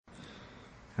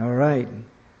All right.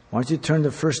 Why don't you turn to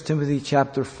 1 Timothy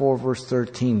chapter 4, verse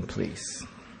 13, please.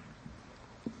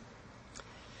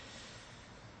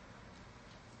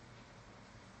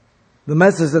 The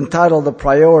message is entitled The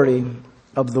Priority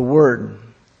of the Word.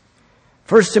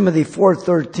 1 Timothy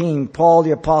 4:13, Paul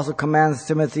the Apostle commands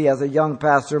Timothy as a young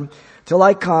pastor, "Till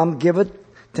I come, give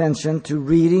attention to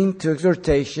reading, to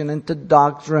exhortation, and to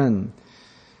doctrine."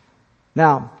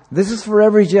 Now, this is for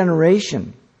every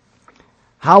generation.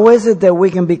 How is it that we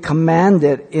can be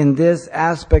commanded in this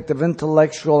aspect of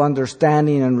intellectual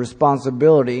understanding and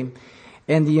responsibility?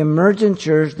 And the emergent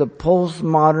church, the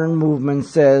postmodern movement,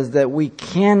 says that we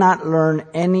cannot learn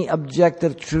any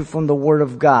objective truth from the Word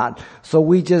of God. So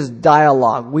we just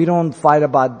dialogue. We don't fight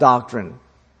about doctrine.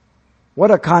 What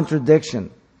a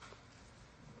contradiction.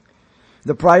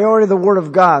 The priority of the Word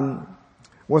of God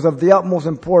was of the utmost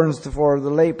importance for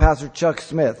the late Pastor Chuck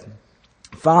Smith,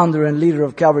 founder and leader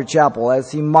of Calvary Chapel,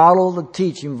 as he modeled the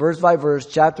teaching verse by verse,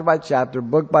 chapter by chapter,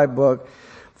 book by book,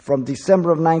 from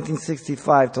December of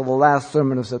 1965 till the last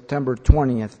sermon of September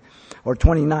 20th or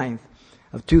 29th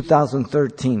of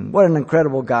 2013. What an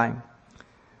incredible guy.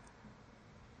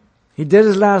 He did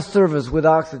his last service with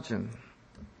oxygen.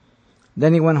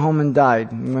 Then he went home and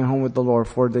died. He went home with the Lord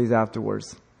 4 days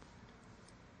afterwards.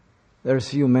 There's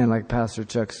few men like Pastor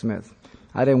Chuck Smith.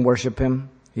 I didn't worship him.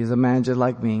 He's a man just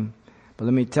like me. But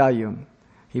let me tell you,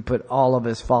 he put all of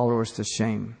his followers to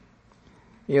shame.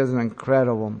 He was an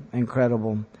incredible,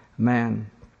 incredible man.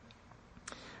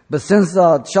 But since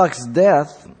Chuck's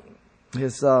death,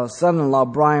 his son-in-law,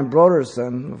 Brian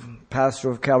Broderson, pastor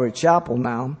of Calvary Chapel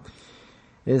now,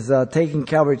 is taking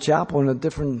Calvary Chapel in a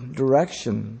different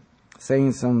direction,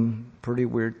 saying some pretty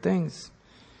weird things.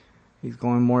 He's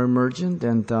going more emergent,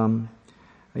 and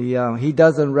he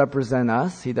doesn't represent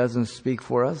us. He doesn't speak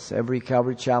for us. Every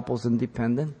Calvary Chapel is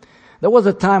independent. There was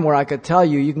a time where I could tell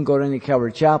you, you can go to any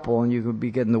Calvary Chapel and you could be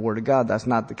getting the Word of God. That's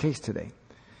not the case today.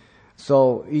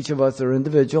 So each of us are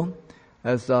individual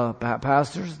as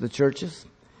pastors, the churches.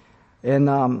 And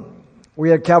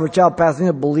we at Calvary Chapel passing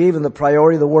to believe in the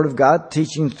priority of the Word of God,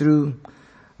 teaching through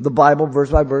the Bible, verse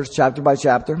by verse, chapter by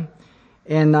chapter.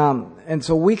 And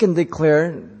so we can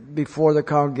declare before the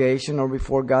congregation or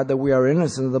before God that we are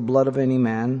innocent of the blood of any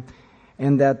man,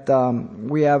 and that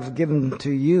we have given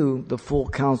to you the full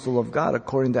counsel of God,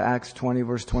 according to Acts 20,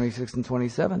 verse 26 and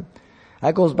 27.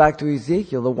 That goes back to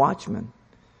Ezekiel, the watchman.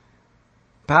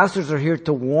 Pastors are here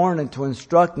to warn and to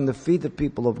instruct and to feed the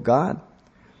people of God.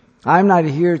 I'm not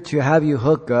here to have you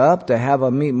hook up, to have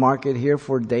a meat market here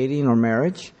for dating or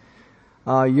marriage.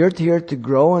 You're here to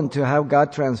grow and to have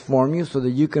God transform you so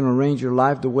that you can arrange your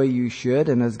life the way you should.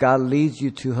 And as God leads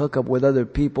you to hook up with other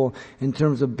people in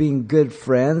terms of being good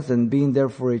friends and being there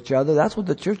for each other, that's what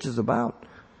the church is about.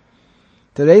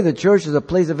 Today the church is a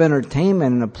place of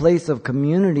entertainment and a place of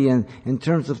community and in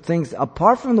terms of things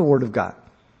apart from the Word of God.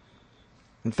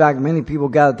 In fact, many people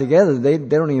gather together, they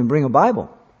don't even bring a Bible.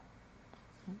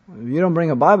 If you don't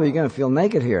bring a Bible, you're going to feel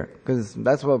naked here, because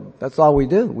that's all we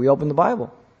do. We open the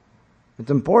Bible.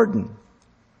 It's important.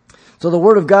 So the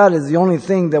Word of God is the only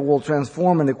thing that will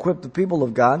transform and equip the people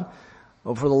of God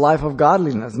for the life of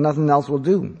godliness. Nothing else will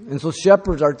do. And so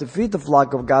shepherds are to feed the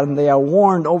flock of God, and they are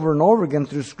warned over and over again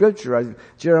through Scripture.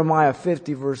 Jeremiah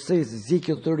 50 verse 6,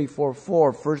 Ezekiel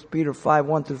 34:4, 1 Peter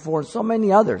 5:1-4, and so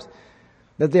many others.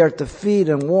 That they are to feed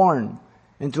and warn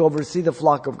and to oversee the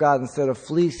flock of God instead of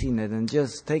fleecing it and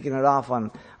just taking it off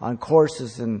on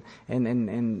courses and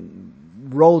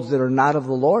roads that are not of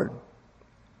the Lord.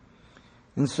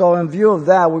 And so in view of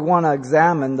that, we want to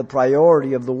examine the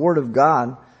priority of the Word of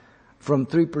God from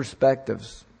three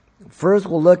perspectives. First,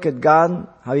 we'll look at God,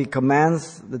 how He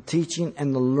commands the teaching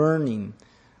and the learning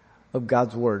of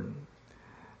God's Word.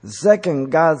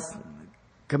 Second, God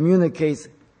communicates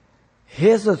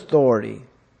His authority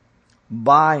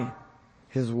by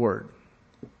His Word.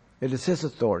 It is His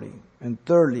authority. And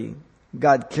thirdly,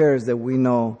 God cares that we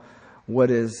know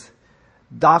what is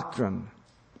doctrine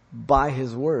by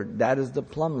His Word. That is the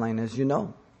plumb line, as you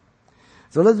know.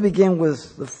 So let's begin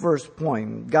with the first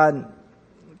point. God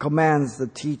commands the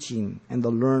teaching and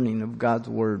the learning of God's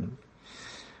Word.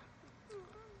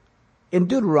 In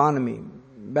Deuteronomy,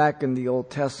 back in the Old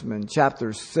Testament,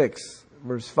 chapter 6,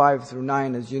 verse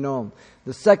 5-9, as you know,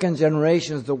 the second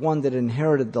generation is the one that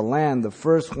inherited the land. The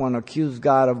first one accused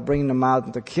God of bringing them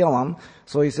out to kill them.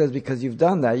 So He says, because you've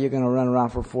done that, you're going to run around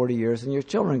for 40 years and your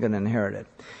children are going to inherit it.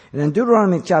 And in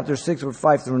Deuteronomy chapter 6, verse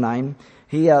 5-9,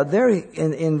 there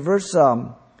in verse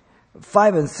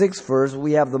 5 and 6 verse,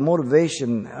 we have the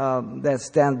motivation that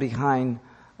stands behind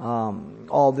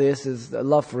all this is a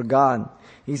love for God.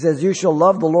 He says, you shall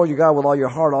love the Lord your God with all your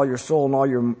heart, all your soul, and all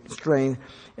your strength.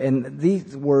 And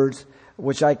these words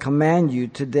which I command you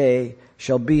today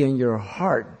shall be in your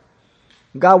heart.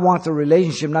 God wants a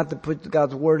relationship, not to put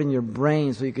God's word in your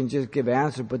brain so you can just give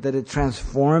answer, but that it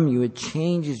transforms you. It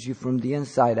changes you from the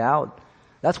inside out.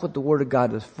 That's what the word of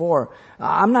God is for.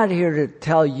 I'm not here to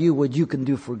tell you what you can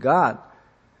do for God.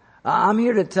 I'm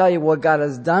here to tell you what God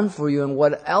has done for you and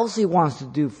what else He wants to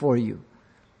do for you.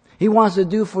 He wants to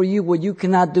do for you what you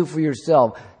cannot do for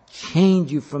yourself.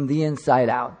 Change you from the inside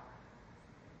out.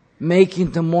 Make you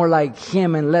to more like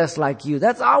Him and less like you.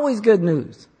 That's always good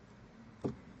news.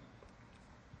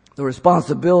 The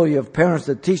responsibility of parents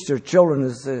to teach their children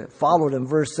is followed in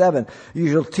verse 7.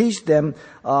 You shall teach them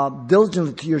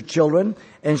diligently to your children,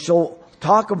 and shall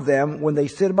talk of them when they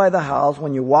sit by the house,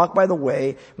 when you walk by the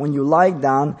way, when you lie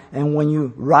down, and when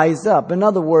you rise up. In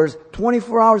other words,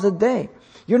 24 hours a day.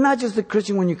 You're not just a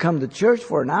Christian when you come to church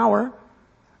for an hour.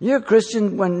 You're a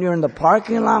Christian when you're in the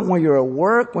parking lot, when you're at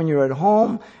work, when you're at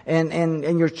home,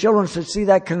 and your children should see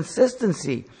that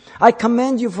consistency. I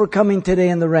commend you for coming today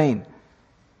in the rain.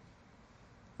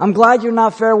 I'm glad you're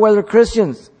not fair weather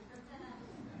Christians.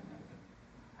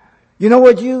 You know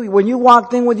what, when you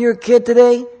walked in with your kid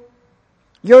today,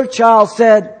 your child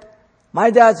said, my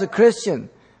dad's a Christian.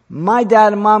 My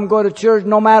dad and mom go to church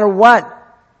no matter what.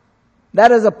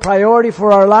 That is a priority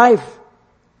for our life.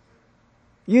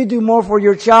 You do more for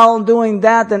your child doing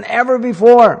that than ever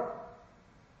before.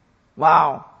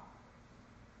 Wow.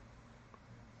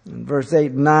 In verse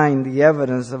 8 and 9, the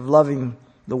evidence of loving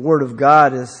the Word of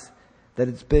God is that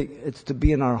it's to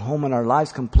be in our home and our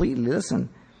lives completely. Listen,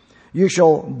 you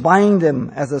shall bind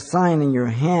them as a sign in your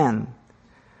hand.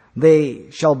 They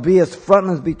shall be as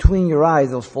frontlets between your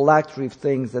eyes, those phylactery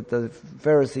things that the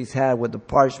Pharisees had with the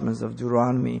parchments of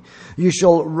Deuteronomy. You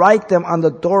shall write them on the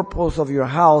doorposts of your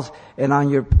house and on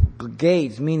your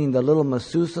gates, meaning the little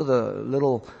masusa, the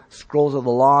little scrolls of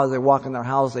the law. As they walk in their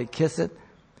house, they kiss it.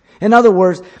 In other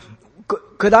words,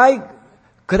 could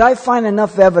I find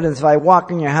enough evidence if I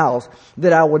walk in your house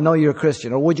that I would know you're a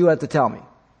Christian? Or would you have to tell me?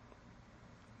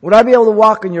 Would I be able to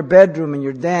walk in your bedroom, in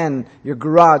your den, your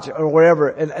garage, or wherever,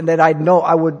 and that I'd know,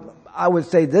 I would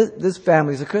say this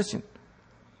family is a Christian?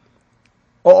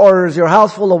 Or is your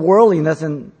house full of worldliness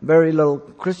and very little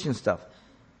Christian stuff?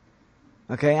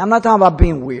 Okay? I'm not talking about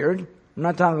being weird. I'm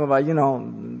not talking about,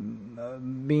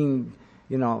 being,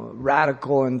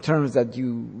 radical in terms that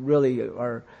you really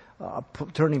are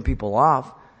turning people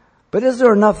off. But is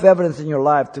there enough evidence in your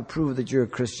life to prove that you're a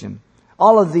Christian?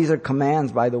 All of these are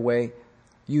commands, by the way.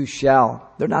 You shall.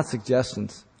 They're not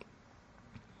suggestions.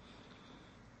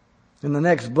 In the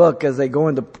next book, as they go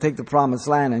in to take the promised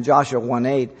land, in Joshua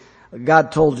 1:8,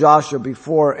 God told Joshua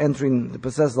before entering to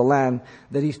possess the land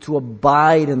that he's to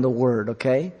abide in the Word,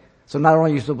 okay? So not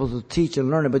only are you supposed to teach and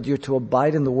learn it, but you're to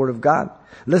abide in the Word of God.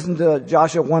 Listen to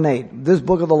Joshua 1:8. This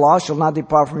book of the law shall not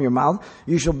depart from your mouth.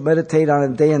 You shall meditate on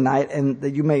it day and night, and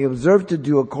that you may observe to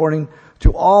do according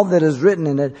to all that is written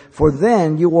in it, for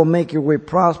then you will make your way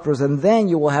prosperous, and then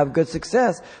you will have good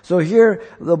success. So here,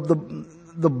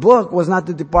 the book was not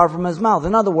to depart from his mouth.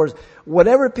 In other words,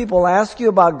 whatever people ask you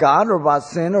about God or about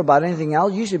sin or about anything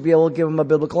else, you should be able to give them a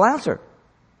biblical answer.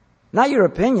 Not your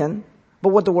opinion, but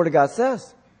what the Word of God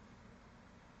says.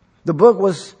 The book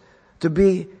was to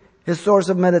be his source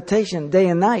of meditation day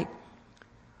and night.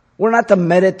 We're not to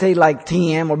meditate like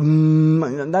TM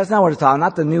or that's not what it's talking,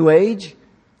 not the New Age.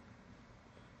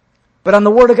 But on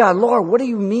the Word of God, Lord, what do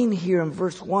you mean here in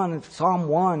verse 1, in Psalm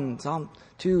 1, Psalm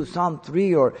 2, Psalm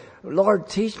 3, or Lord,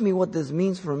 teach me what this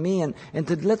means for me, and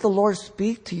to let the Lord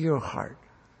speak to your heart.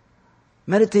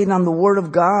 Meditating on the Word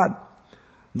of God.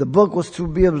 The book was to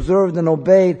be observed and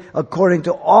obeyed according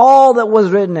to all that was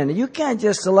written in it. You can't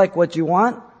just select what you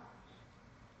want.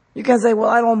 You can't say, well,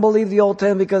 I don't believe the Old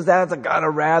Testament because that's a God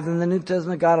of wrath and the New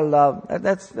Testament God of love.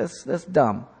 That's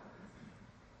dumb.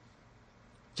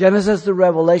 Genesis to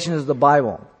Revelation is the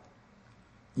Bible.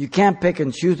 You can't pick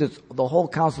and choose. It's the whole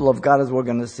counsel of God, as we're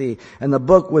going to see. And the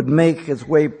book would make its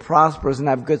way prosperous and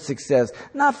have good success.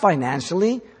 Not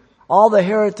financially. All the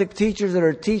heretic teachers that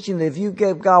are teaching that if you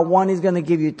give God one, He's going to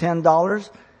give you $10.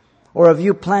 Or if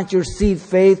you plant your seed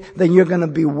faith, then you're going to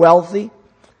be wealthy.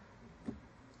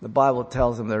 The Bible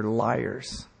tells them they're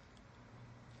liars.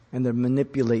 And they're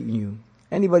manipulating you.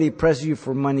 Anybody presses you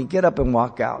for money, get up and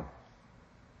walk out.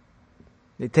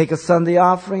 They take a Sunday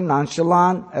offering,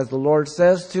 nonchalant, as the Lord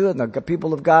says to, and the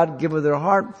people of God give of their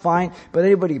heart, fine. But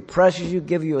anybody pressures you,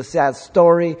 give you a sad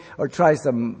story, or tries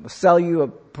to sell you a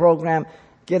program,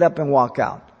 get up and walk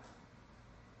out.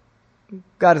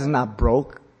 God is not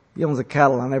broke. He owns a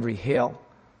cattle on every hill.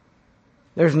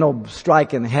 There's no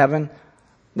strike in heaven.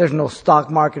 There's no stock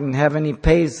market in heaven. He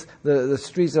pays the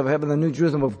streets of heaven, the New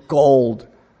Jerusalem, with gold.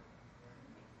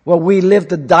 What we live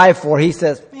to die for, he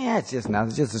says, it's just nothing.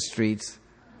 It's just the streets.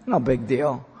 No big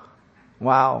deal.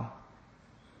 Wow.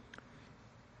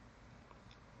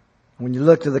 When you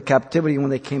look to the captivity when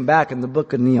they came back in the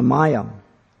book of Nehemiah,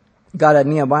 God had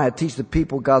Nehemiah teach the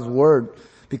people God's word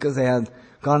because they had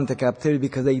gone into captivity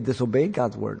because they disobeyed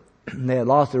God's word. They had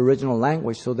lost their original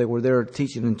language, so they were there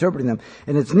teaching and interpreting them.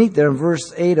 And it's neat there in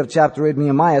verse 8 of chapter 8 of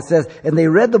Nehemiah. It says, and they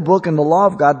read the book and the law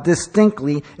of God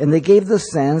distinctly, and they gave the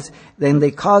sense, then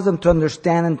they caused them to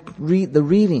understand and read the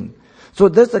reading. So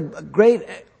there's a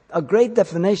great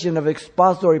definition of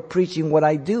expository preaching, what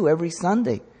I do every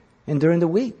Sunday and during the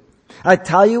week. I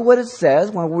tell you what it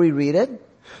says when we read it,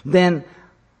 then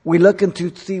we look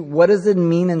into see what does it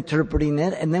mean interpreting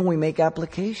it, and then we make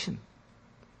application.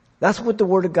 That's what the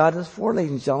Word of God is for,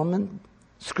 ladies and gentlemen.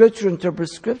 Scripture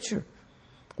interprets Scripture.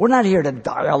 We're not here to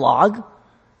dialogue.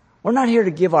 We're not here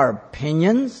to give our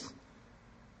opinions.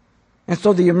 And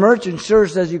so the emergent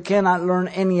church says you cannot learn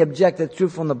any objective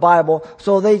truth from the Bible,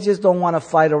 so they just don't want to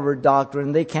fight over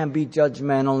doctrine. They can't be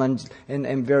judgmental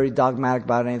and very dogmatic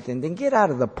about anything. Then get out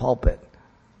of the pulpit.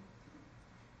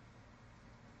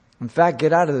 In fact,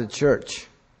 get out of the church.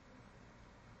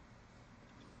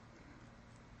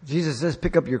 Jesus says,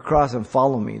 pick up your cross and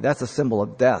follow me. That's a symbol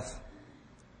of death.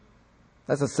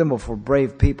 That's a symbol for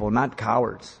brave people, not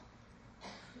cowards.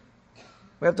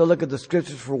 We have to look at the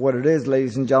Scriptures for what it is,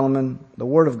 ladies and gentlemen. The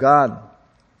Word of God.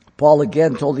 Paul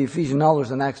again told the Ephesian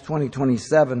elders in Acts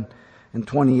 20:27 and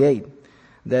 28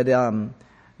 that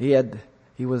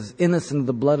he was innocent of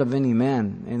the blood of any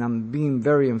man. And I'm being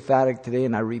very emphatic today,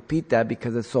 and I repeat that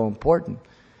because it's so important.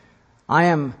 I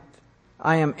am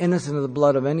innocent of the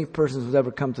blood of any person who's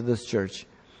ever come to this church.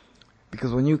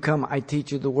 Because when you come, I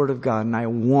teach you the Word of God, and I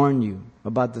warn you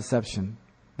about deception.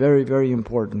 Very, very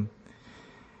important.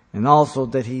 And also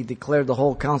that he declared the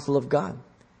whole counsel of God.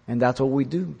 And that's what we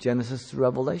do, Genesis to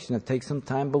Revelation. It takes some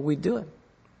time, but we do it.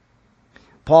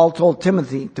 Paul told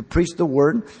Timothy to preach the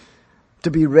Word,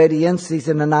 to be ready in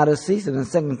season and out of season, in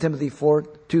 2 Timothy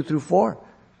 4:2-4.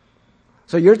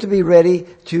 So you're to be ready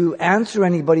to answer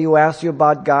anybody who asks you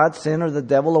about God, sin, or the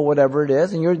devil, or whatever it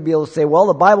is. And you're to be able to say, well,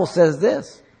 the Bible says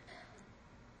this.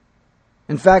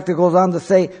 In fact, it goes on to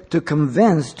say, to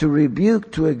convince, to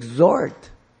rebuke, to exhort.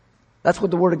 That's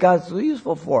what the Word of God is so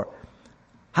useful for.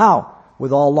 How?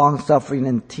 With all long-suffering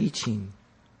and teaching.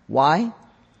 Why?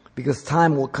 Because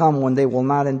time will come when they will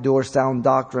not endure sound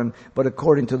doctrine, but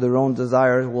according to their own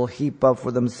desires will heap up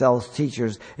for themselves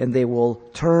teachers, and they will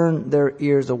turn their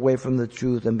ears away from the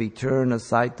truth and be turned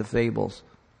aside to fables.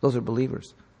 Those are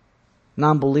believers.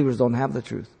 Non-believers don't have the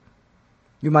truth.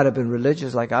 You might have been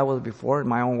religious like I was before in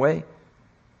my own way,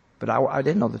 but I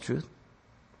didn't know the truth.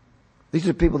 These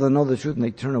are people that know the truth and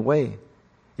they turn away.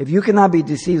 If you cannot be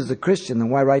deceived as a Christian, then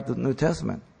why write the New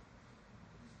Testament?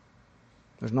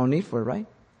 There's no need for it, right?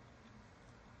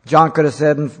 John could have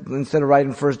said, instead of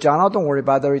writing 1 John, oh, don't worry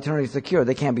about it, their eternity is secure.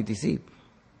 They can't be deceived.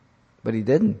 But he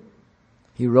didn't.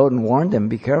 He wrote and warned them,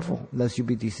 be careful, lest you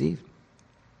be deceived.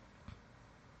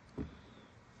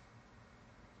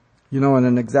 You know, in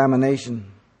an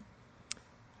examination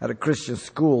at a Christian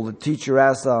school, the teacher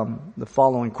asked the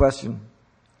following question.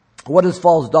 What is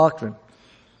false doctrine?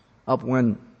 Up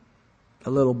went a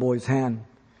little boy's hand,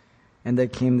 and there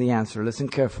came the answer. Listen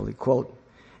carefully. Quote,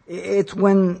 it's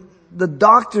when the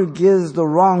doctor gives the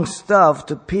wrong stuff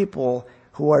to people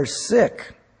who are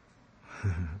sick.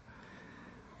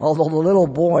 Although the little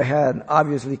boy had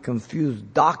obviously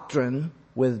confused doctrine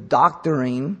with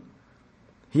doctoring,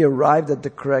 he arrived at the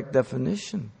correct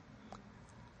definition.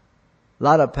 A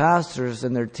lot of pastors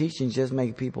and their teachings just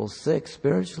make people sick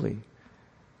spiritually.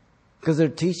 Because they're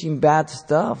teaching bad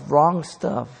stuff, wrong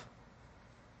stuff.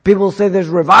 People say there's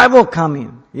revival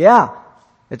coming. Yeah,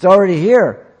 it's already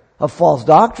here. Of false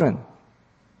doctrine.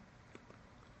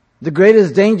 The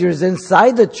greatest danger is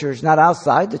inside the church, not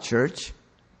outside the church.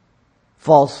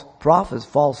 False prophets,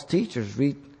 false teachers.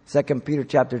 Read 2 Peter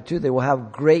chapter 2. They will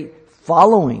have great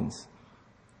followings.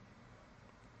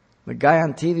 The guy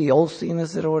on TV, Osteen,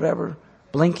 is it or whatever?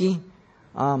 Blinky.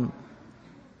 Do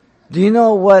you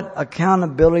know what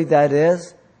accountability that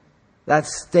is? That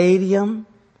stadium?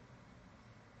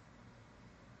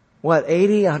 What,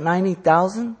 80 or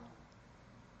 90,000?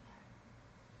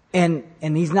 And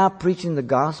he's not preaching the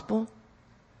gospel?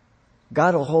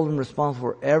 God will hold him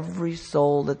responsible for every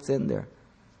soul that's in there.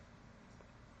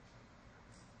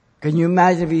 Can you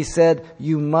imagine if he said,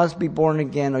 you must be born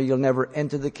again or you'll never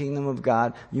enter the kingdom of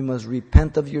God. You must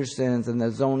repent of your sins and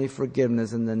there's only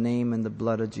forgiveness in the name and the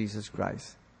blood of Jesus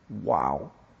Christ.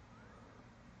 Wow.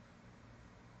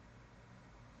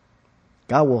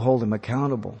 God will hold him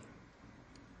accountable.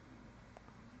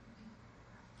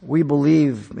 We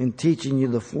believe in teaching you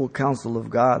the full counsel of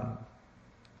God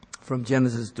from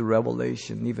Genesis to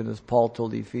Revelation, even as Paul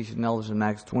told the Ephesian elders in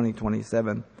Acts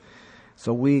 20:27.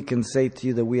 So we can say to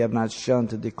you that we have not shunned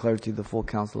to declare to you the full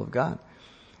counsel of God.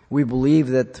 We believe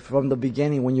that from the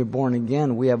beginning, when you're born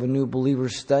again, we have a new believer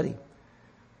study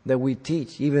that we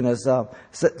teach. Even as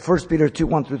 1 Peter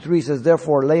 2:1-3 says,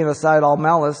 therefore, laying aside all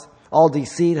malice, all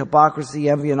deceit, hypocrisy,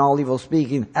 envy, and all evil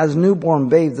speaking, as newborn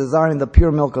babes desiring the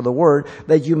pure milk of the word,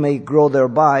 that you may grow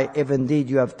thereby, if indeed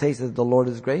you have tasted that the Lord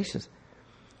is gracious.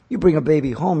 You bring a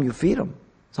baby home, you feed him.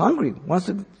 It's hungry, wants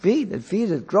to feed. It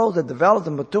feeds, it grows, it develops,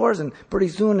 and matures, and pretty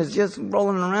soon it's just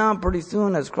rolling around, pretty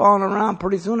soon it's crawling around,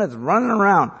 pretty soon it's running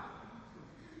around.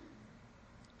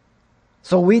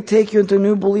 So we take you into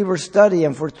new believer study,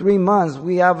 and for 3 months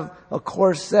we have a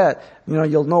course set.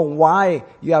 You'll know why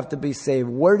you have to be saved.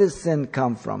 Where does sin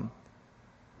come from?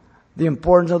 The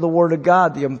importance of the Word of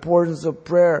God, the importance of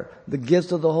prayer, the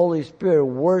gifts of the Holy Spirit,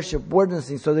 worship,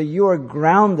 witnessing, so that you are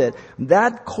grounded.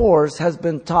 That course has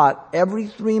been taught every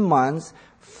 3 months,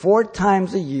 4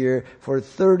 times a year for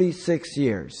 36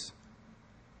 years.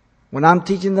 When I'm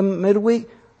teaching them midweek,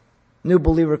 new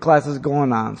believer class is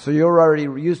going on. So you're already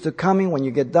used to coming. When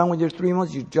you get done with your 3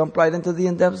 months, you jump right into the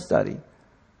in-depth study.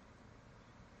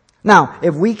 Now,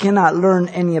 if we cannot learn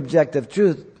any objective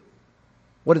truth,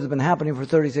 what has been happening for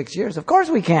 36 years? Of course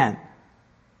we can.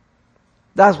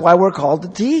 That's why we're called to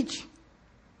teach.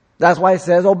 That's why it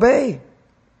says obey.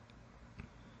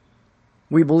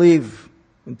 We believe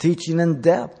in teaching in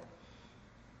depth.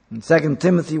 In 2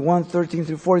 Timothy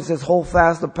 1:13-14 says, hold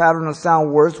fast the pattern of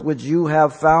sound words which you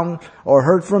have found or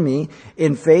heard from me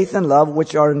in faith and love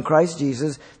which are in Christ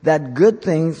Jesus, that good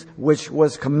things which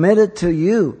was committed to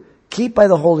you, keep by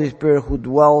the Holy Spirit who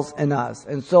dwells in us.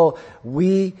 And so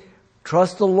we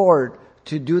trust the Lord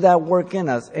to do that work in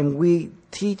us, and we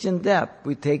teach in depth.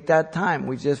 We take that time.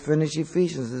 We just finished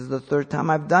Ephesians. This is the 3rd time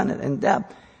I've done it in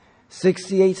depth.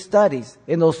 68 studies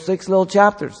in those 6 little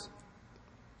chapters.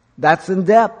 That's in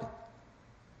depth.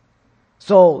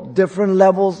 So different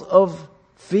levels of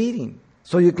feeding.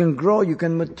 So you can grow, you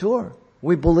can mature.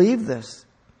 We believe this.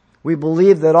 We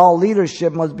believe that all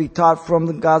leadership must be taught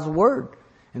from God's Word.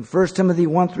 In 1 Timothy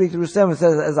 1:3-7 it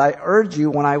says, as I urge you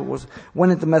when I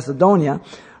went into Macedonia,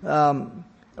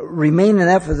 remain in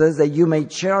Ephesus, that you may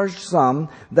charge some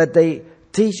that they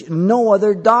teach no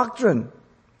other doctrine,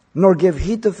 nor give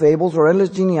heed to fables or endless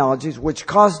genealogies, which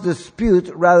cause dispute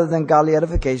rather than godly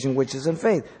edification, which is in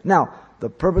faith. Now, the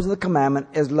purpose of the commandment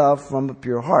is love from a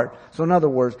pure heart. So in other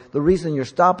words, the reason you're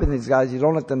stopping these guys, you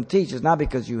don't let them teach, is not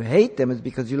because you hate them, it's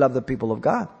because you love the people of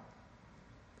God.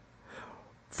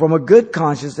 From a good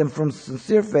conscience and from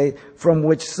sincere faith, from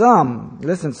which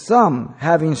some,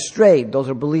 having strayed, those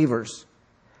are believers,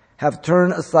 have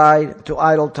turned aside to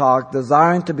idle talk,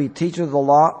 desiring to be teachers of the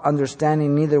law,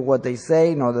 understanding neither what they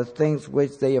say nor the things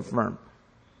which they affirm.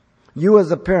 You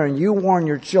as a parent, you warn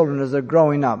your children as they're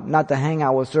growing up not to hang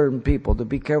out with certain people, to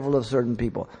be careful of certain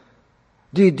people.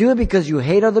 Do you do it because you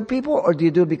hate other people, or do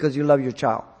you do it because you love your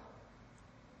child?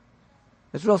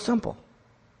 It's real simple.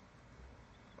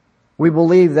 We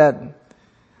believe that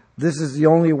this is the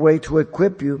only way to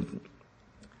equip you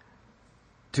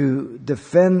to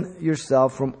defend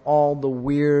yourself from all the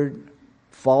weird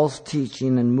false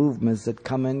teaching and movements that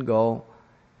come and go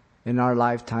in our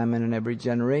lifetime and in every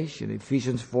generation.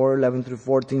 Ephesians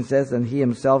 4:11-14 says, and he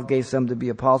himself gave some to be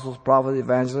apostles, prophets,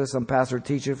 evangelists, some pastor,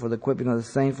 teacher, for the equipping of the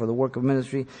saints, for the work of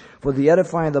ministry, for the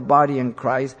edifying of the body in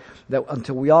Christ, that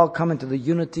until we all come into the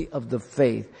unity of the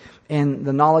faith and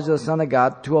the knowledge of the Son of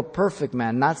God, to a perfect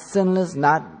man, not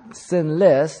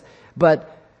sinless,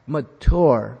 but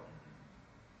mature,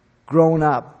 grown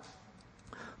up,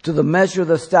 to the measure of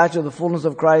the stature of the fullness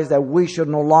of Christ, that we should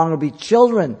no longer be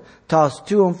children, tossed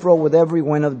to and fro with every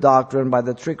wind of doctrine by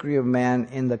the trickery of man,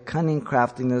 in the cunning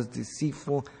craftiness,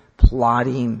 deceitful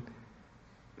plotting.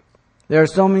 There are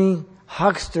so many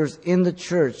hucksters in the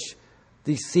church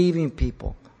deceiving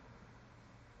people.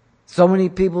 So many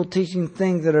people teaching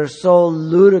things that are so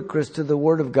ludicrous to the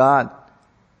Word of God.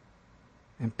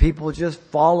 And people just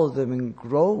follow them in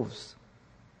groves.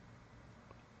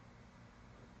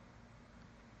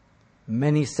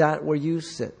 Many sat where you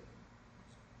sit.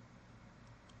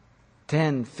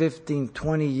 10, 15,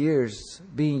 20 years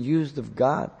being used of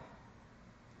God.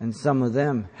 And some of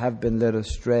them have been led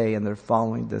astray and they're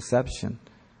following deception.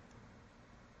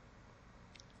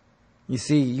 You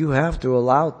see, you have to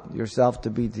allow yourself to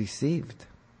be deceived.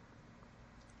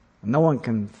 No one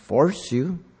can force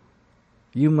you.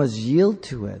 You must yield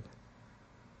to it.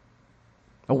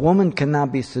 A woman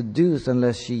cannot be seduced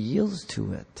unless she yields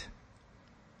to it.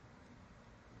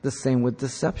 The same with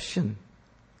deception.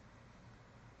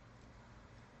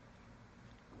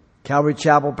 Calvary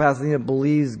Chapel, Pasadena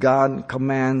believes God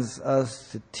commands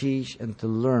us to teach and to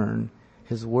learn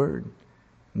His Word.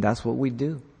 And that's what we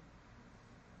do.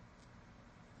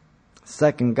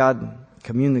 Second, God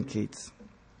communicates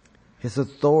His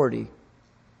authority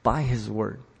by His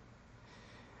Word.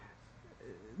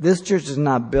 This church is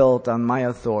not built on my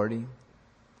authority.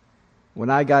 When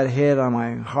I got hit on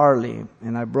my Harley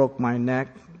and I broke my neck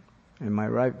and my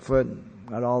right foot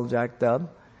got all jacked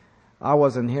up, I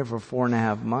wasn't here for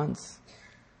 4.5 months.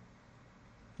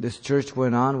 This church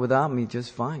went on without me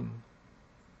just fine.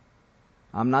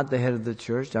 I'm not the head of the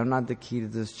church. I'm not the key to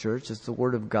this church. It's the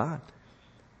Word of God.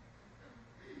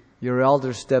 Your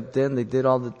elders stepped in. They did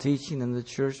all the teaching, and the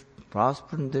church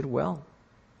prospered and did well.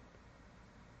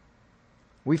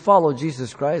 We follow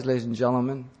Jesus Christ, ladies and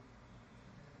gentlemen.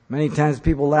 Many times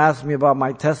people ask me about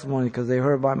my testimony because they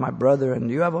heard about my brother, and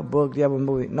do you have a book? Do you have a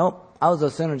movie? Nope. I was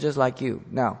a sinner just like you.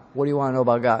 Now, what do you want to know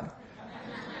about God?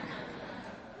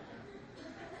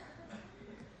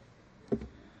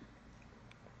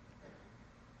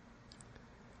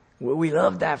 We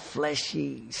love that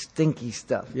fleshy, stinky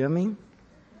stuff. You know what I mean?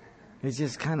 It's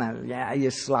just kind of,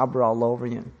 you slobber all over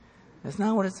you. That's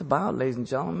not what it's about, ladies and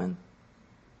gentlemen.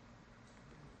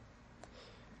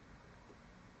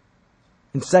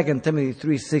 In 2 Timothy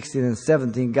 3:16 and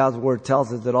 17, God's Word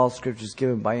tells us that all Scripture is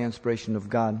given by inspiration of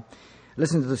God.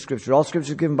 Listen to the Scripture. All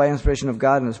Scripture is given by inspiration of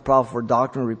God and is profitable for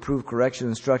doctrine, reproof, correction,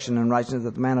 instruction, and righteousness,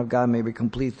 that the man of God may be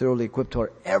complete, thoroughly equipped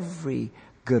toward every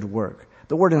good work.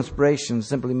 The word inspiration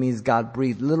simply means God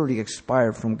breathed, literally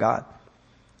expired from God.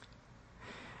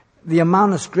 The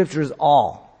amount of Scripture is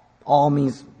all. All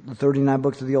means the 39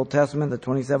 books of the Old Testament, the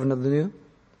 27 of the New.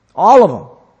 All of them.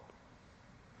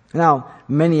 Now,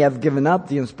 many have given up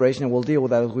the inspiration, and we'll deal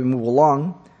with that as we move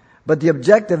along. But the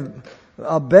objective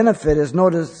benefit is,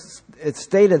 notice it's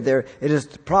stated there, it is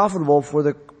profitable for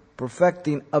the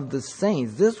perfecting of the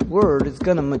saints. This word is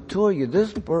going to mature you.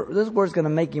 This word is going to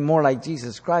make you more like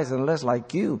Jesus Christ and less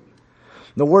like you.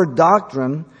 The word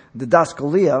doctrine, the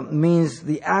didaskalia, means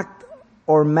the act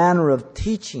or manner of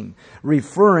teaching,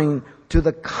 referring to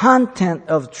the content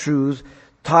of truths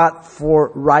taught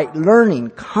for right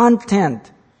learning.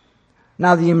 Content.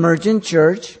 Now, the emergent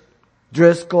church,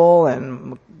 Driscoll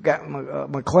and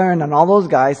McLaren and all those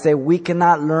guys say we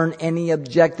cannot learn any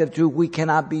objective truth. We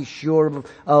cannot be sure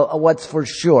of what's for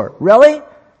sure. Really?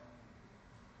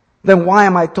 Then why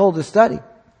am I told to study?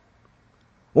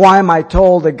 Why am I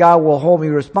told that God will hold me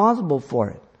responsible for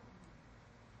it?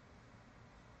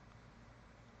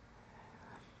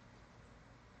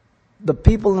 The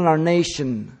people in our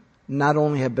nation not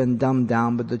only have been dumbed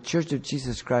down, but the Church of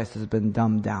Jesus Christ has been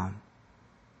dumbed down.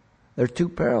 There are two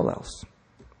parallels.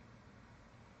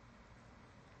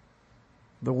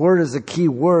 The word is a key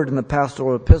word in the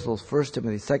pastoral epistles, 1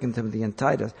 Timothy, 2 Timothy, and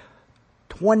Titus.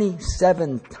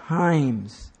 27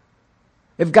 times.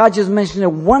 If God just mentioned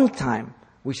it one time,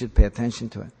 we should pay attention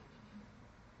to it.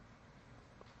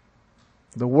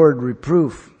 The word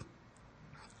reproof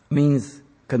means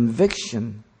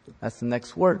conviction. That's the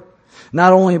next word.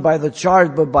 Not only by the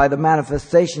charge, but by the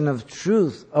manifestation of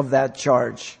truth of that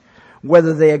charge.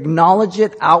 Whether they acknowledge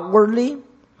it outwardly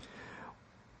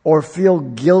or feel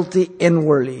guilty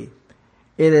inwardly.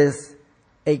 It is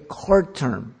a court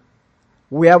term.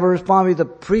 We have a responsibility to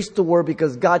preach the word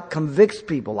because God convicts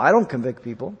people. I don't convict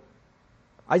people.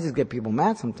 I just get people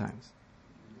mad sometimes.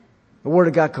 The word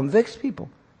of God convicts people.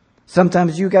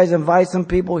 Sometimes you guys invite some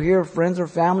people here, friends or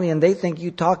family, and they think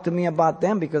you talk to me about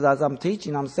them because as I'm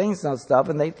teaching, I'm saying some stuff,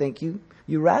 and they think you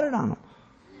ratted on them.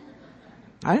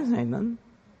 I didn't say nothing.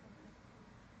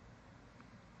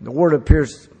 The word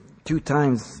appears 2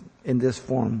 times in this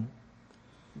form.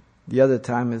 The other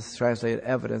time is translated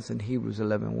evidence in Hebrews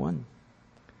 11:1.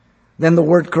 Then the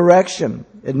word correction.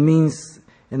 It means,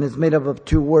 and it's made up of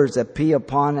 2 words, epi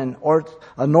upon an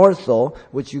ortho,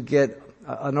 which you get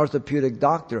an orthopedic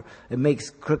doctor. It makes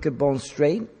crooked bones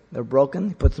straight. They're broken.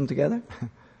 He puts them together.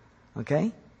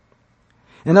 Okay?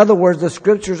 In other words, the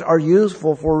Scriptures are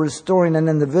useful for restoring an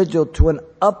individual to an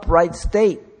upright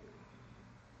state.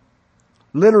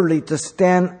 Literally, to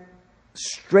stand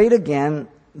straight again,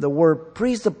 the word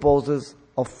presupposes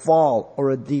a fall or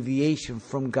a deviation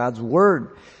from God's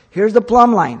Word. Here's the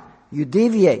plumb line. You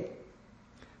deviate.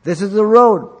 This is the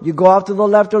road. You go off to the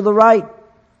left or the right.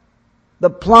 The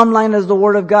plumb line is the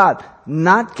Word of God.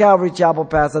 Not Calvary Chapel,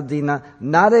 Pasadena.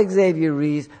 Not Xavier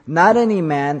Rees. Not any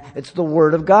man. It's the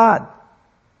Word of God.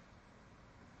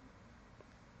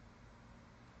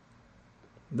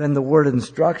 Then the word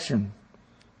instruction.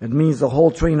 It means the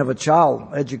whole training of a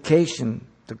child, education,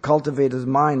 to cultivate his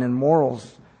mind and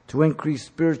morals to increase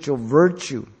spiritual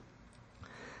virtue.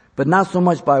 But not so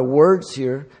much by words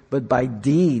here, but by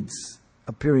deeds,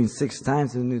 appearing 6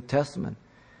 times in the New Testament.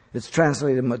 It's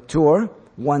translated mature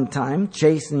 1 time,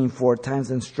 chastening 4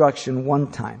 times, instruction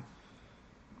 1 time.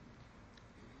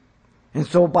 And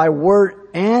so by word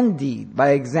and deed,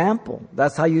 by example,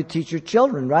 that's how you teach your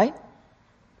children, right?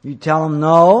 You tell them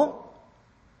no,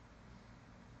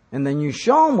 and then you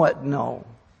show them what no.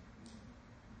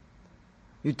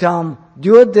 You tell them,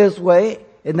 do it this way,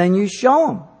 and then you show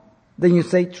them. Then you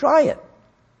say, try it.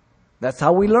 That's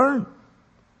how we learn.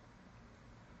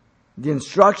 The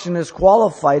instruction is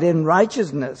qualified in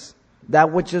righteousness,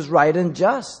 that which is right and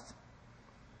just.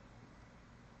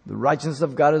 The righteousness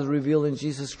of God is revealed in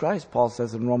Jesus Christ, Paul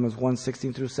says in Romans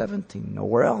 1:16 through 17.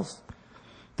 Nowhere else.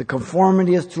 The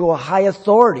conformity is to a high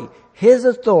authority, His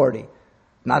authority,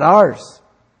 not ours.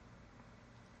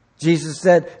 Jesus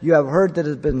said, you have heard that it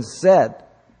has been said.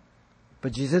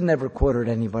 But Jesus never quoted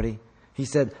anybody. He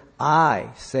said, I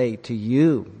say to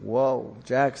you. Whoa,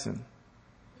 Jackson.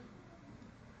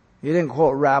 He didn't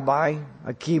quote Rabbi,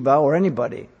 Akiba, or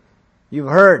anybody. You've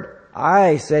heard,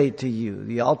 I say to you,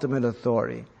 the ultimate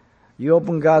authority. You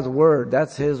open God's Word,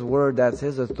 that's His Word, that's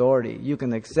His authority. You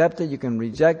can accept it, you can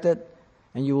reject it,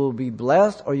 and you will be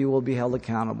blessed or you will be held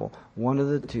accountable. One of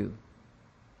the two.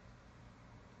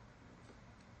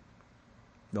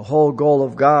 The whole goal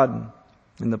of God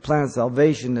in the plan of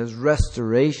salvation is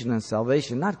restoration and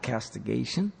salvation, not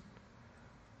castigation.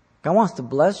 God wants to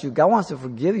bless you. God wants to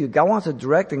forgive you. God wants to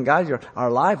direct and guide our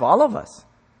life, all of us.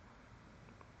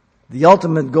 The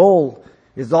ultimate goal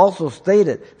is also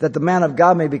stated that the man of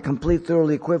God may be complete,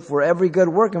 thoroughly equipped for every good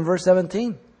work in verse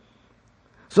 17.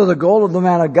 So the goal of the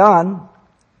man of God,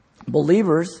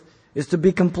 believers, is to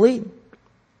be complete.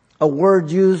 A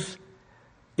word used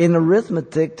in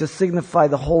arithmetic to signify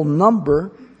the whole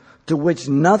number to which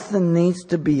nothing needs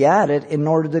to be added in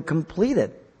order to complete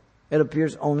it. It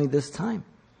appears only this time.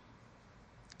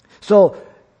 So,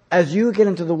 as you get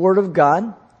into the Word of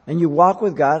God and you walk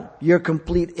with God, you're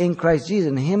complete in Christ Jesus.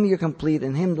 In Him you're complete.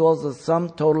 In Him dwells the sum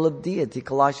total of deity.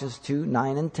 Colossians 2,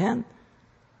 9 and 10.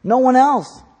 No one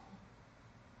else.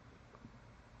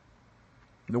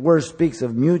 The Word speaks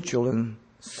of mutual and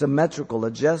symmetrical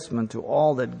adjustment to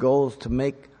all that goes to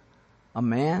make a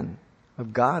man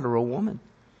of God or a woman.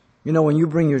 You know, when you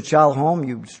bring your child home,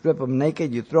 you strip them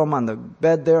naked, you throw them on the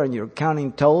bed there, and you're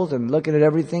counting toes and looking at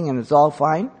everything, and it's all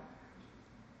fine.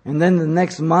 And then the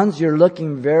next month, you're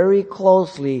looking very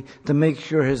closely to make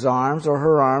sure his arms or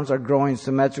her arms are growing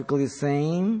symmetrically the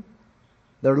same.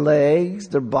 Their legs,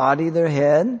 their body, their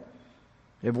head.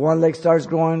 If one leg starts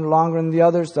growing longer than the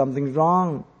other, something's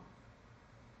wrong.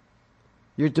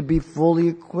 You're to be fully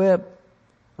equipped.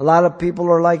 A lot of people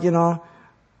are like,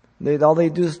 all they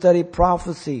do is study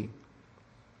prophecy.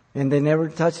 And they never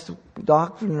touch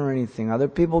doctrine or anything. Other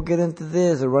people get into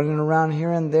this. They're running around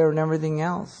here and there and everything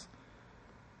else.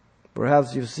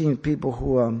 Perhaps you've seen people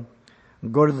who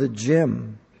go to the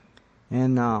gym.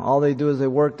 And all they do is they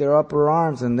work their upper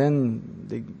arms. And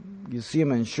then you see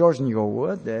them in shorts and you go,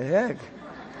 what the heck?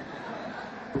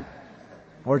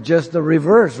 Or just the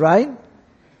reverse, right?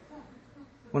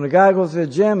 When a guy goes to the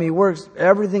gym, he works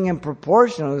everything in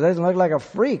proportion. It doesn't look like a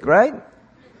freak, right?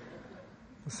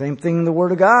 Same thing in the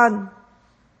Word of God.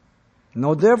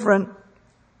 No different.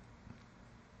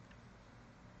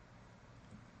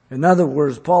 In other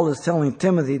words, Paul is telling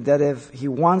Timothy that if he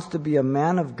wants to be a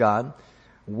man of God,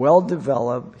 well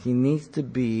developed, he needs to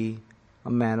be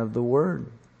a man of the Word.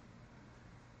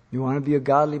 You want to be a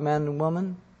godly man and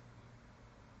woman?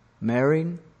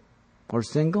 Married or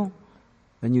single?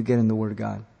 Then you get in the Word of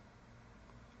God.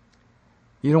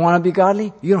 You don't want to be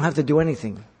godly? You don't have to do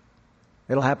anything.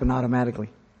 It'll happen automatically.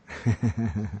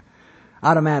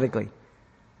 Automatically.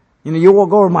 You will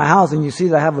go over to my house and you see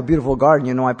that I have a beautiful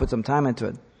garden. I put some time into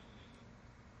it.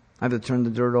 I have to turn the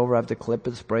dirt over, I have to clip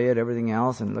it, spray it, everything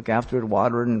else, and look after it,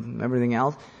 water it, and everything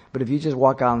else. But if you just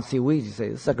walk out and see weeds, you say,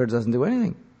 this sucker doesn't do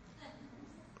anything.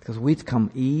 Because weeds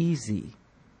come easy.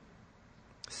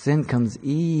 Sin comes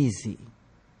easy.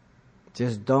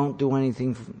 Just don't do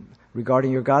anything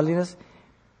regarding your godliness.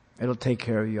 It'll take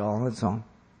care of you all on its own.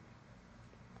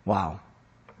 Wow.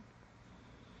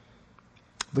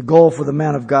 The goal for the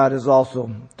man of God is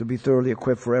also to be thoroughly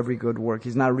equipped for every good work.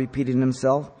 He's not repeating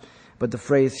himself, but the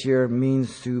phrase here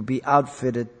means to be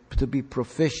outfitted, to be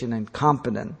proficient and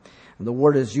competent. The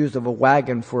word is used of a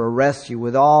wagon for a rescue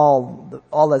with all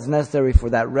that's necessary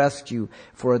for that rescue,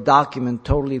 for a document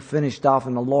totally finished off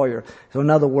in a lawyer. So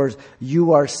in other words,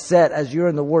 you are set as you're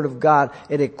in the Word of God.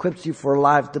 It equips you for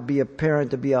life to be a parent,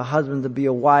 to be a husband, to be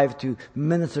a wife, to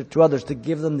minister to others, to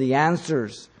give them the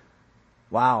answers.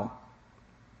 Wow.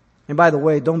 And by the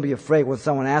way, don't be afraid when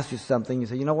someone asks you something. You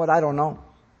say, you know what? I don't know.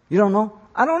 You don't know?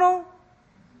 I don't know.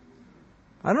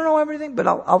 I don't know everything, but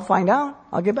I'll find out.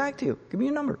 I'll get back to you. Give me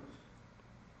your number.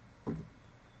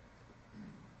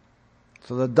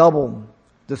 So the double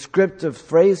descriptive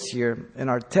phrase here in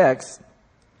our text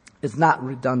is not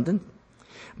redundant,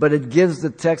 but it gives the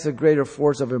text a greater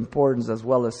force of importance as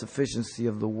well as sufficiency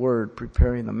of the word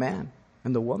preparing the man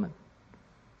and the woman.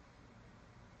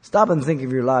 Stop and think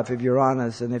of your life if you're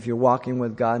honest and if you're walking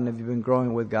with God and if you've been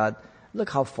growing with God.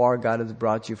 Look how far God has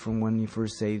brought you from when He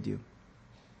first saved you.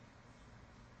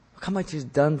 Look how much He's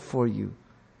done for you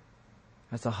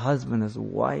as a husband, as a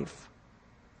wife,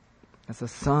 as a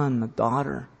son, a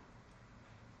daughter.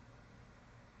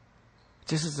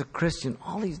 Just as a Christian,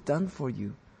 all He's done for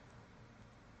you.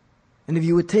 And if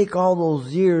you would take all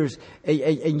those years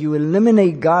and you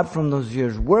eliminate God from those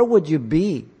years, where would you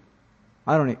be?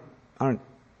 I don't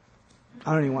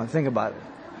even want to think about it.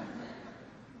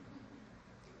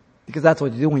 Because that's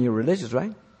what you do when you're religious,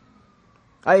 right?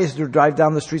 I used to drive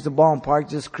down the streets of Baldwin Park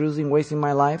just cruising, wasting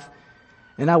my life.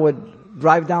 And I would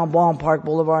drive down Baldwin Park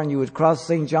Boulevard and you would cross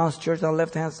St. John's Church on the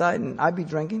left-hand side and I'd be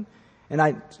drinking. And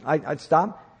I'd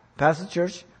stop, pass the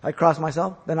church, I'd cross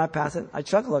myself, then I'd pass it, I'd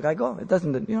chuckle, look, I go. It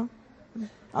doesn't,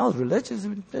 I was religious,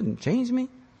 it didn't change me.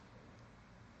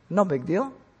 No big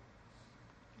deal.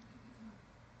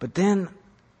 But then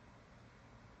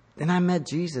I met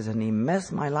Jesus and He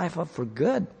messed my life up for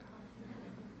good.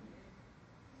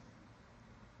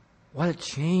 What a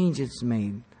change it's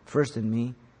made. First in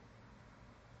me,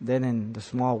 then in the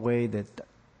small way that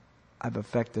I've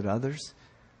affected others.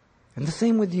 And the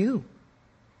same with you.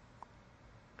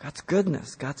 God's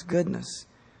goodness, God's goodness.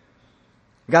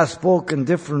 God spoke in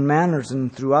different manners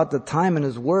and throughout the time in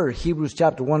His Word. Hebrews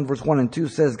chapter 1 verse 1 and 2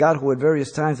 says, God who at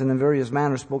various times and in various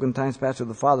manners spoke in times past to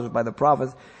the fathers by the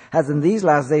prophets, has in these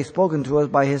last days spoken to us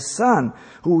by His Son,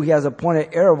 who He has appointed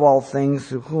heir of all things,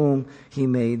 through whom He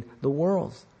made the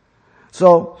worlds.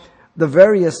 So, the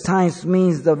various times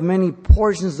means the many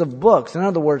portions of books. In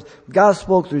other words, God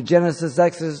spoke through Genesis,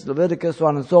 Exodus, Leviticus, so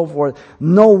on and so forth.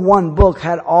 No one book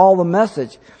had all the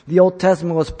message. The Old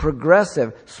Testament was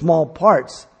progressive, small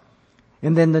parts.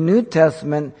 And then the New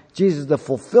Testament, Jesus is the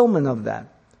fulfillment of that.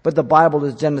 But the Bible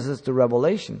is Genesis to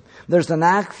Revelation. There's an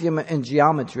axiom in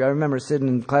geometry. I remember sitting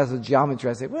in class of geometry.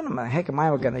 I said, when the heck am I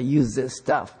going to use this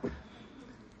stuff?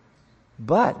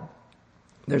 But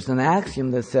there's an axiom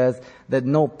that says that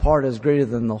no part is greater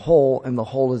than the whole, and the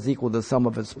whole is equal to the sum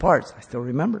of its parts. I still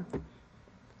remember.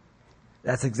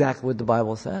 That's exactly what the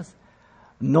Bible says.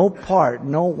 No part,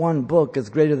 no one book is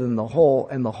greater than the whole,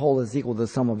 and the whole is equal to the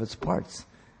sum of its parts.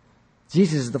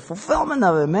 Jesus is the fulfillment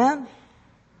of it, man.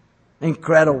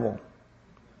 Incredible.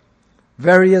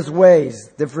 Various ways,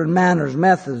 different manners,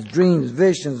 methods, dreams,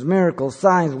 visions, miracles,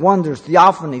 signs, wonders,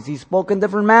 theophanies. He spoke in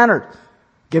different manners,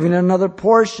 giving another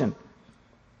portion.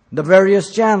 The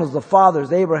various channels, the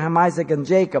fathers, Abraham, Isaac, and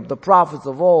Jacob, the prophets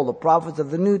of old, the prophets of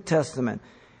the New Testament.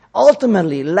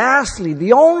 Ultimately, lastly,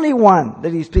 the only one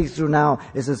that He speaks through now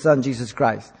is His Son, Jesus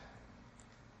Christ.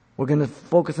 We're going to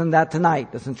focus on that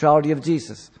tonight, the centrality of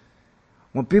Jesus.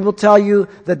 When people tell you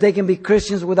that they can be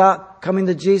Christians without coming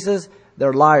to Jesus,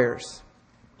 they're liars.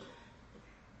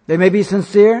 They may be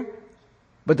sincere,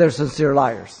 but they're sincere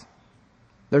liars.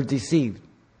 They're deceived.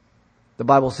 The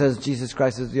Bible says Jesus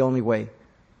Christ is the only way.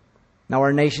 Now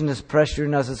our nation is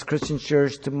pressuring us as Christian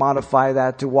church to modify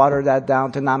that, to water that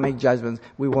down, to not make judgments.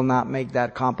 We will not make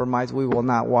that compromise. We will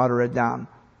not water it down.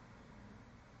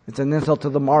 It's an insult to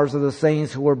the martyrs of the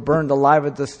saints who were burned alive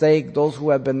at the stake, those who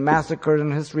have been massacred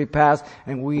in history past,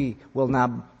 and we will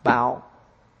not bow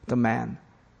to man.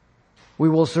 We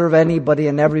will serve anybody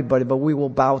and everybody, but we will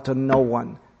bow to no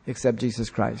one except Jesus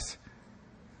Christ.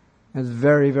 It's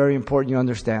very, very important you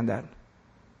understand that.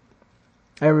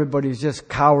 Everybody's just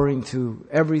cowering to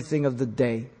everything of the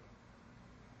day.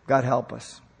 God help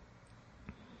us.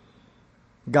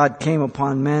 God came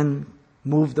upon men,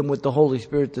 moved them with the Holy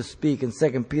Spirit to speak. In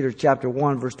 2 Peter chapter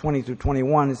 1, verse 20 through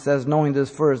 21, it says, knowing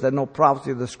this first, that no prophecy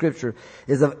of the Scripture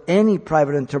is of any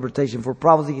private interpretation. For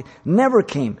prophecy never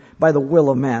came by the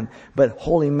will of man, but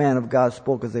holy men of God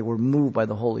spoke as they were moved by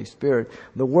the Holy Spirit.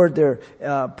 The word there,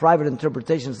 private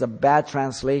interpretation, is a bad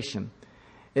translation.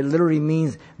 It literally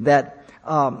means that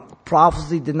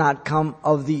prophecy did not come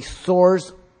of the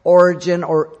source, origin,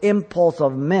 or impulse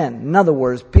of men. In other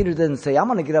words, Peter didn't say, I'm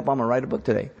going to get up, I'm going to write a book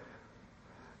today.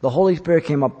 The Holy Spirit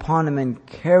came upon him and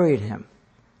carried him.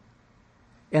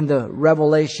 And the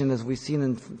revelation, as we've seen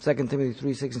in 2 Timothy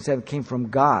 3, 6, and 7, came from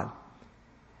God.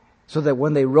 So that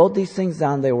when they wrote these things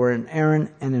down, they were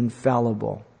inerrant and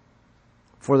infallible.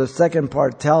 For the second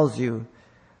part tells you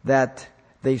that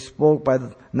They spoke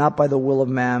not by the will of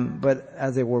man, but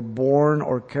as they were borne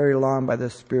or carried along by the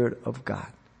Spirit of God.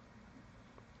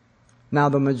 Now,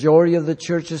 the majority of the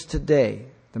churches today,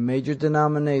 the major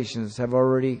denominations, have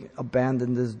already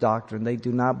abandoned this doctrine. They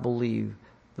do not believe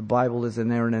the Bible is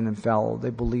inerrant and infallible. They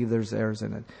believe there's errors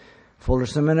in it. Fuller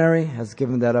Seminary has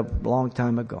given that up a long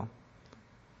time ago.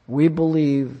 We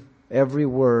believe every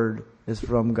word is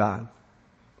from God.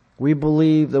 We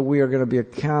believe that we are going to be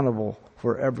accountable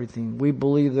for everything. We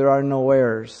believe there are no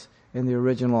errors in the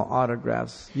original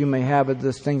autographs. You may have a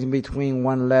distinction between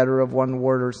one letter of one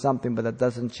word or something, but that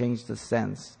doesn't change the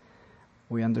sense.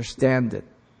 We understand it.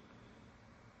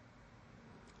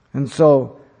 And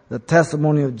so, the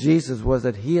testimony of Jesus was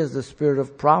that He is the Spirit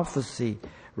of prophecy,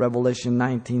 Revelation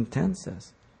 19:10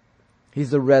 says. He's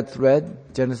the red thread,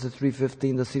 Genesis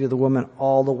 3:15, the seed of the woman,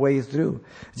 all the way through.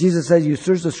 Jesus says, you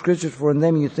search the Scriptures, for in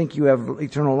them you think you have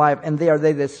eternal life, and they are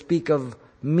they that speak of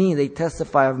me, they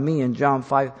testify of me, in John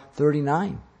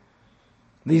 5:39.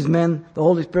 These men, the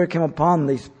Holy Spirit came upon them,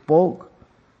 they spoke.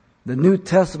 The New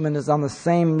Testament is on the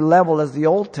same level as the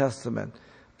Old Testament.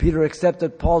 Peter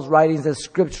accepted Paul's writings as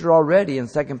Scripture already in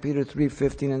 2 Peter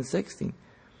 3:15 and 16.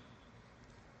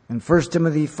 In 1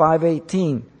 Timothy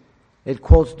 5:18, it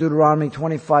quotes Deuteronomy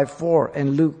 25:4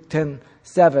 and Luke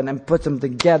 10:7 and puts them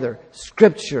together.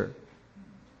 Scripture.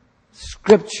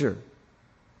 Scripture.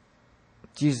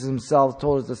 Jesus Himself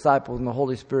told His disciples, when the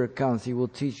Holy Spirit comes, He will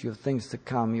teach you of things to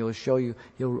come. He will show you,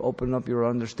 He'll open up your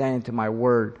understanding to my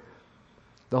Word.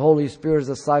 The Holy Spirit is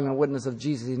a silent witness of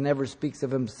Jesus. He never speaks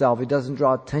of Himself. He doesn't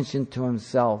draw attention to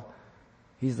Himself.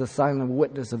 He's the silent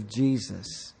witness of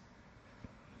Jesus.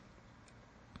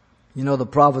 You know, the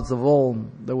prophets of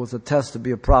old, there was a test to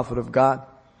be a prophet of God.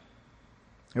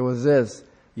 It was this: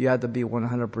 you had to be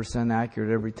 100% accurate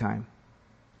every time.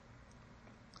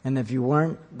 And if you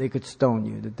weren't, they could stone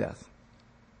you to death.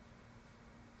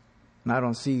 And I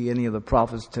don't see any of the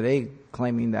prophets today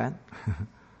claiming that.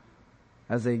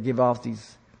 As they give off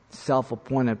these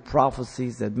self-appointed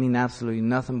prophecies that mean absolutely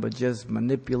nothing but just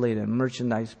manipulate and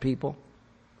merchandise people.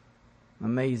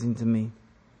 Amazing to me.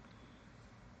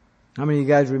 How many of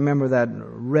you guys remember that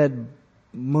red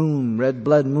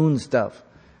blood moon stuff?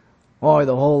 Oh,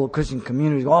 the whole Christian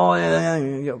community. Oh,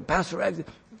 yeah, Pastor X.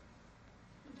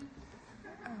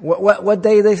 What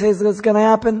day they say it's going to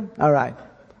happen? All right.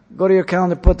 Go to your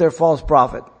calendar, put their false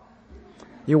prophet.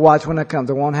 You watch when it comes.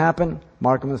 It won't happen.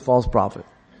 Mark them as false prophet.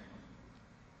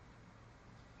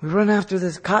 We run after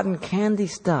this cotton candy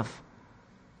stuff.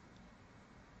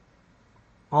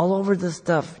 All over this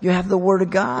stuff. You have the Word of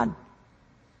God.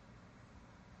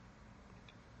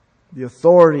 The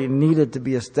authority needed to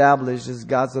be established is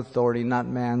God's authority, not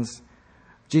man's.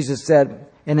 Jesus said,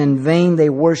 and in vain they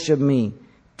worship me,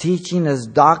 teaching as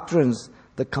doctrines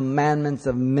the commandments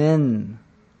of men.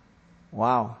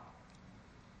 Wow.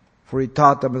 For He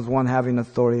taught them as one having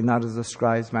authority, not as the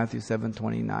scribes, Matthew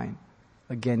 7:29.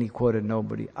 Again, He quoted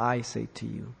nobody. I say to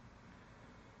you.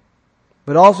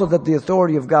 But also that the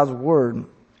authority of God's Word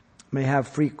may have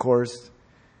free course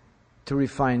to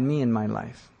refine me in my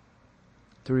life.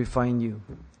 To refine you.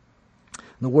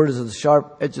 The Word is a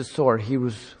sharp-edged sword,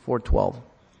 Hebrews 4:12,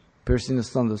 piercing the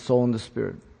soul, the soul and the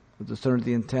spirit, with discerning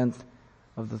the intent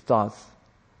of the thoughts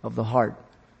of the heart.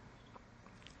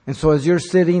 And so as you're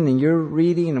sitting and you're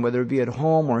reading, and whether it be at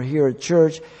home or here at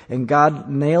church, and God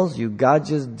nails you, God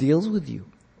just deals with you.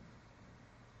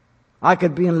 I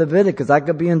could be in Leviticus, I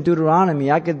could be in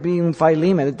Deuteronomy, I could be in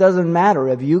Philemon. It doesn't matter.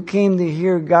 If you came to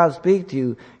hear God speak to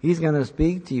you, He's going to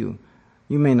speak to you.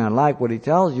 You may not like what He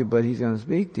tells you, but He's going to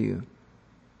speak to you.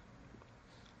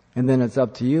 And then it's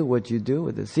up to you what you do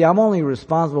with it. See, I'm only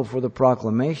responsible for the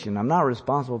proclamation. I'm not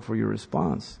responsible for your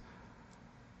response.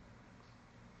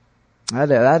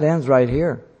 That ends right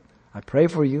here. I pray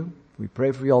for you. We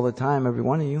pray for you all the time, every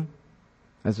one of you,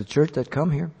 as a church that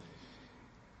come here.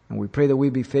 And we pray that we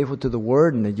be faithful to the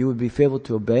Word and that you would be faithful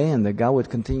to obey and that God would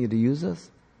continue to use us.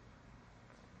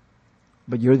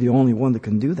 But you're the only one that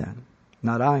can do that,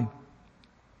 not I.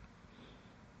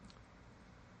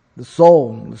 The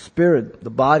soul, the spirit, the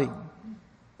body.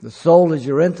 The soul is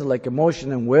your intellect,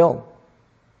 emotion, and will.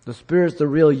 The spirit's the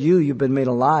real you. You've been made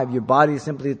alive. Your body is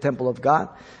simply the temple of God.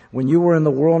 When you were in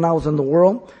the world and I was in the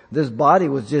world, this body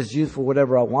was just used for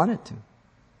whatever I wanted to.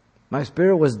 My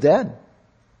spirit was dead.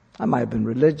 I might have been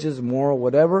religious, moral,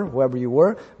 whatever, whoever you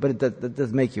were, but that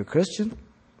doesn't make you a Christian.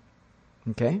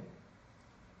 Okay?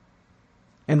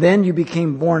 And then you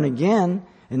became born again,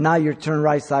 and now you're turned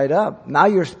right side up. Now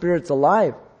your spirit's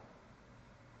alive.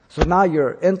 So now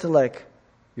your intellect,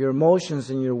 your emotions,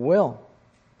 and your will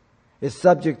is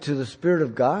subject to the Spirit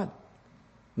of God.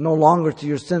 No longer to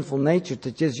your sinful nature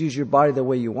to just use your body the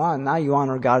way you want. Now you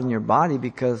honor God in your body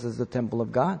because it's the temple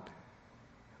of God.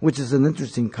 Which is an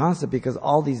interesting concept because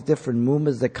all these different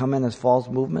movements that come in as false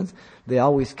movements, they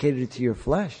always cater to your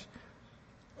flesh.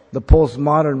 The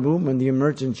postmodern movement, the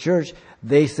emergent church,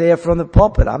 they say it from the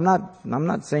pulpit. I'm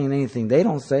not saying anything they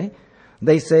don't say.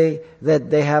 They say that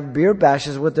they have beer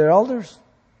bashes with their elders.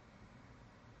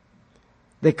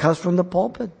 They cuss from the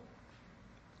pulpit.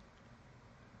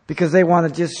 Because they want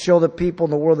to just show the people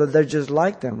in the world that they're just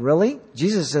like them. Really?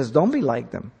 Jesus says, don't be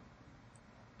like them.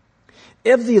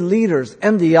 If the leaders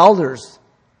and the elders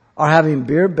are having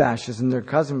beer bashes and they're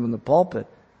cussing from the pulpit,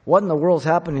 what in the world's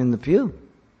happening in the pew?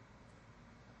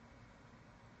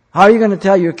 How are you going to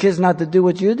tell your kids not to do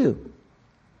what you do?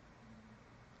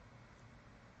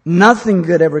 Nothing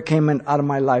good ever came out of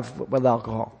my life with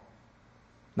alcohol.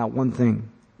 Not one thing.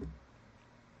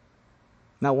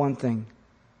 Not one thing.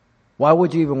 Why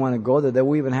would you even want to go there? That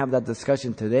we even have that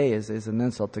discussion today is an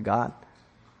insult to God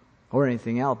or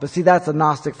anything else. But see, that's a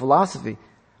Gnostic philosophy.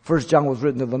 1 John was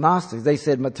written to the Gnostics. They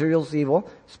said material's evil,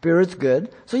 spirit's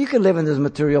good. So you can live in this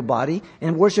material body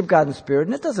and worship God in spirit.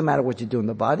 And it doesn't matter what you do in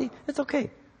the body. It's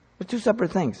okay. They're two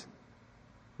separate things.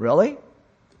 Really?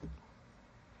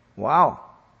 Wow.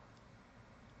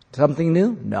 Something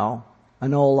new? No.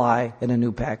 An old lie in a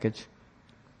new package.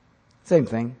 Same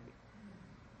thing.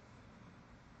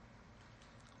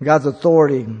 God's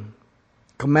authority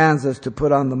commands us to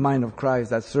put on the mind of Christ,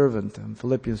 that servant. In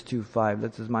Philippians 2:5,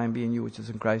 let his mind be in you, which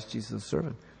is in Christ Jesus, the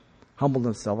servant. Humbled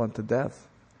himself unto death.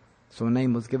 So a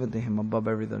name was given to him above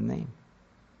every other name.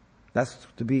 That's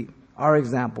to be our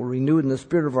example. Renewed in the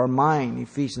spirit of our mind,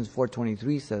 Ephesians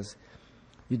 4:23 says.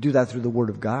 You do that through the Word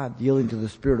of God, yielding to the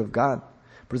Spirit of God.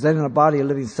 Presenting a body a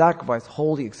living sacrifice,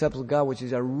 holy, acceptable to God, which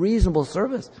is a reasonable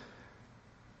service.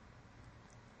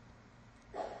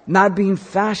 Not being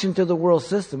fashioned to the world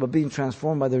system, but being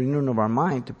transformed by the renewing of our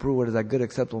mind to prove what is that good,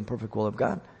 acceptable, and perfect will of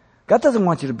God. God doesn't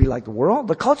want you to be like the world.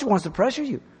 The culture wants to pressure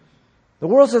you. The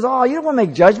world says, oh, you don't want to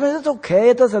make judgments. It's okay.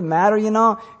 It doesn't matter,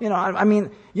 I mean,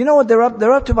 you know what? They're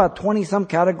up to about 20 some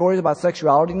categories about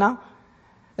sexuality now.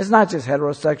 It's not just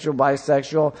heterosexual,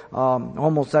 bisexual,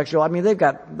 homosexual. I mean, they've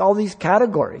got all these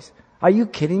categories. Are you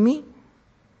kidding me?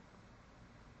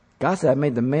 God said, I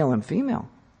made them male and female.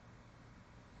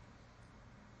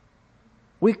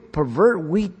 We pervert,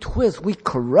 we twist, we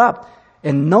corrupt,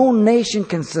 and no nation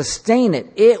can sustain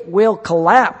it. It will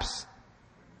collapse.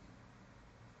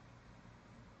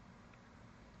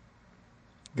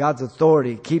 God's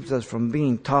authority keeps us from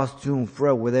being tossed to and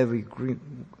fro with every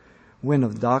wind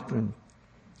of doctrine.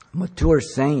 Mature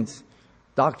saints,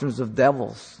 doctrines of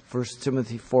devils. 1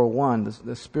 Timothy 4:1,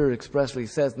 the Spirit expressly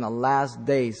says, in the last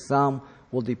days some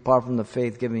will depart from the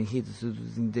faith, giving heed to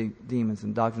seducing demons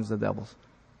and doctrines of devils.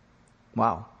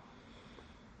 Wow.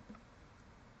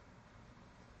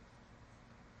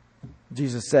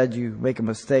 Jesus said you make a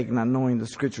mistake not knowing the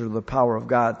scripture of the power of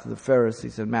God to the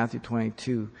Pharisees in Matthew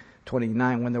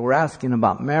 22:29 when they were asking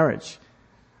about marriage.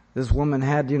 This woman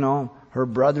had, her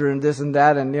brother and this and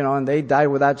that and they died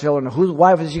without children. Whose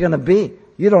wife is she going to be?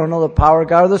 You don't know the power of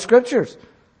God or the scriptures.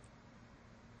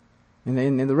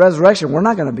 In the resurrection, we're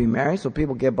not going to be married, so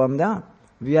people get bummed out.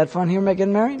 Have you had fun here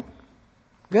getting married?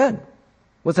 Good.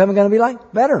 What's heaven going to be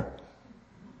like? Better.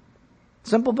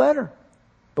 Simple better.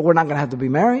 But we're not going to have to be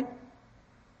married.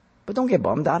 But don't get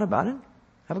bummed out about it.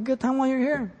 Have a good time while you're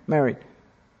here, married.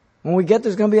 When we get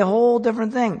there's going to be a whole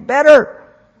different thing. Better.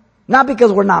 Not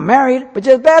because we're not married, but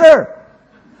just better.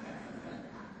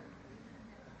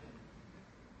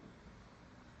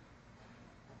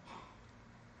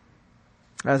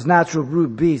 As natural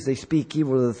brute beasts, they speak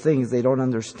evil of the things they don't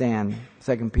understand.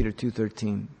 2 Peter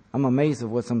 2:13. I'm amazed at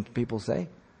what some people say.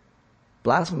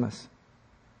 Blasphemous.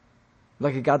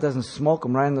 Like God doesn't smoke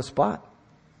them right on the spot.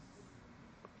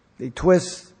 They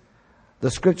twist the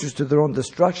scriptures to their own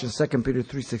destruction. 2 Peter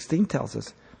 3:16 tells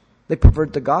us. They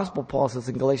pervert the gospel, Paul says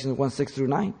in Galatians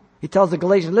 1:6-9. He tells the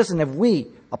Galatians, listen, if we,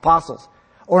 apostles,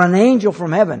 or an angel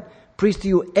from heaven, preach to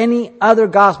you any other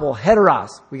gospel,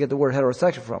 heteros, we get the word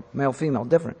heterosexual from, male, female,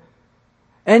 different.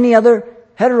 Any other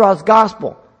heteros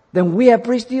gospel than we have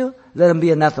preached to you, let him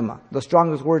be anathema. The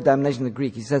strongest word, damnation in the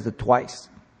Greek. He says it twice.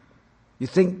 You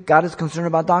think God is concerned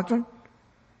about doctrine?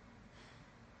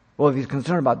 Well, if he's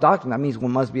concerned about doctrine, that means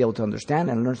one must be able to understand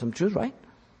and learn some truth, right?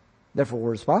 Therefore, we're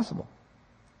responsible.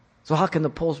 So how can the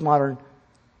postmodern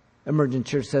emergent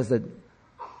church says that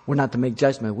we're not to make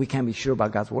judgment? We can't be sure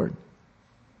about God's word.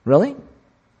 Really?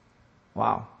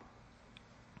 Wow.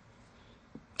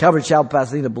 Calvary Chapel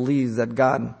Pasadena believes that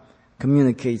God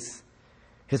communicates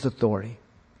his authority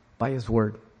by his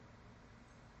word.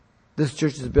 This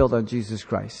church is built on Jesus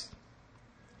Christ.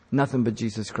 Nothing but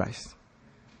Jesus Christ.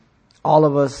 All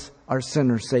of us are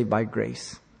sinners saved by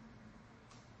grace.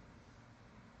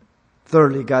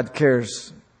 Thirdly, God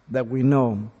cares that we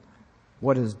know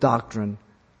what is doctrine.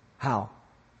 How?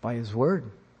 By His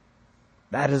Word.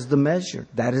 That is the measure.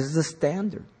 That is the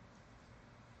standard.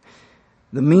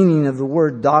 The meaning of the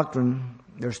word doctrine,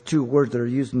 there's two words that are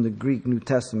used in the Greek New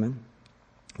Testament,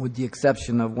 with the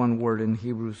exception of one word in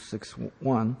Hebrews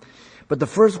 6:1. But the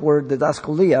first word, the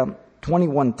didaskalia,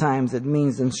 21 times, it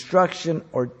means instruction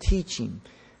or teaching.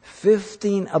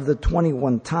 15 of the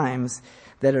 21 times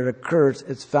that it occurs,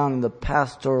 it's found in the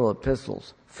pastoral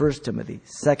epistles, 1 Timothy,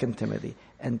 2 Timothy,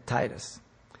 and Titus.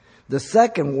 The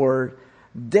second word,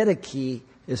 didache,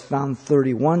 is found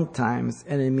 31 times,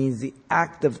 and it means the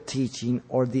act of teaching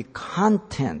or the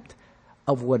content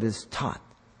of what is taught.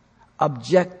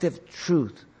 Objective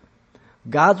truth.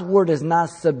 God's Word is not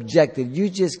subjective. You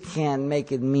just can't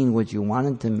make it mean what you want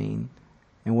it to mean.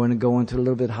 And we're going to go into a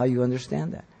little bit how you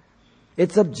understand that.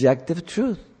 It's objective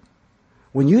truth.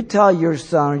 When you tell your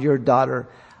son or your daughter,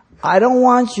 I don't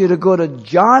want you to go to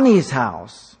Johnny's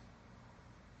house,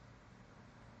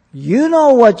 you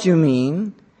know what you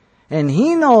mean, and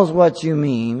he knows what you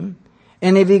mean.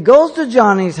 And if he goes to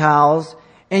Johnny's house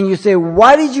and you say,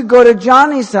 why did you go to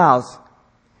Johnny's house?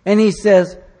 And he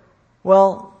says,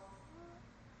 well,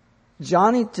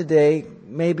 Johnny today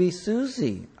may be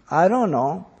Susie. I don't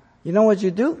know. You know what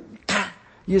you do?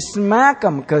 You smack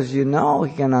him because you know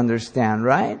he can understand,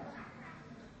 right?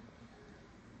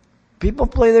 People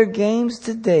play their games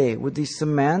today with these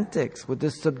semantics, with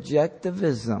this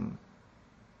subjectivism.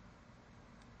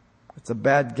 It's a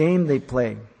bad game they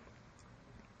play.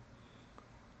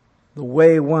 The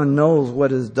way one knows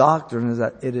what is doctrine is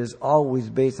that it is always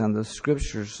based on the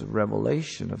Scripture's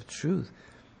revelation of truth.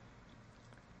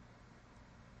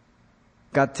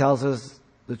 God tells us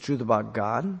the truth about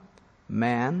God,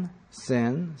 man,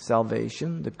 sin,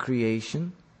 salvation, the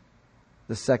creation,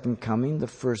 the second coming, the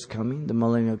first coming, the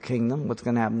millennial kingdom, what's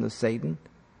going to happen to Satan,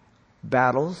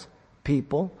 battles,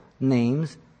 people,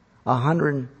 names.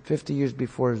 150 years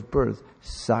before his birth,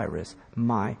 Cyrus,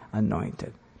 my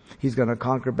anointed. He's going to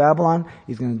conquer Babylon.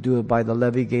 He's going to do it by the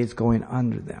levee gates going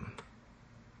under them.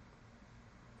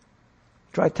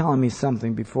 Try telling me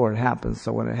something before it happens,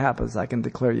 so when it happens, I can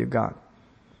declare you God.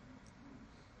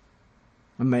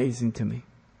 Amazing to me.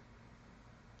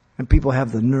 And people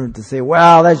have the nerve to say,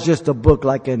 well, that's just a book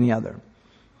like any other.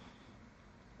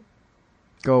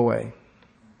 Go away.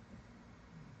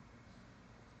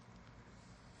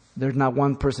 There's not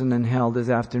one person in hell this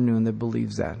afternoon that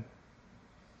believes that.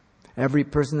 Every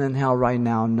person in hell right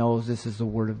now knows this is the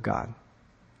Word of God.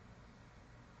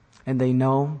 And they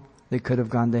know they could have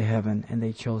gone to heaven and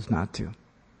they chose not to. You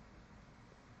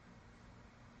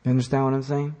understand what I'm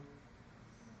saying?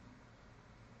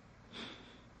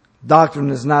 Doctrine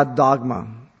is not dogma,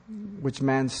 which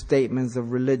man's statements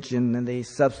of religion, and they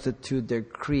substitute their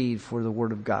creed for the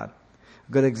Word of God.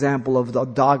 A good example of the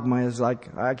dogma is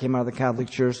like, I came out of the Catholic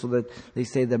Church, so that they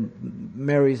say that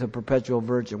Mary's a perpetual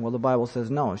virgin. Well, the Bible says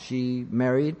no. She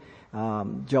married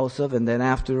Joseph, and then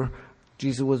after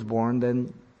Jesus was born,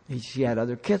 then she had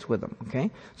other kids with him.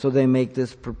 Okay, so they make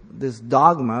this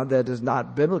dogma that is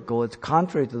not biblical. It's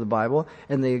contrary to the Bible,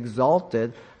 and they exalt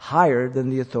it higher than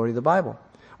the authority of the Bible.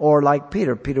 Or like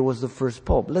Peter. Peter was the first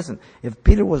pope. Listen, if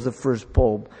Peter was the first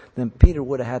pope, then Peter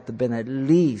would have had to been at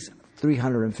least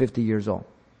 350 years old.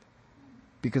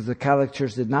 Because the Catholic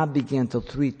Church did not begin until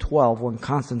 312 when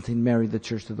Constantine married the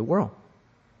church to the world.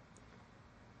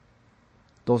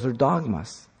 Those are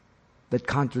dogmas that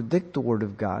contradict the Word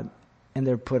of God, and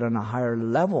they're put on a higher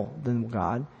level than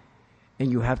God,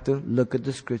 and you have to look at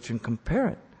the Scripture and compare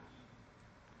it.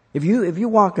 If you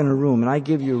walk in a room and I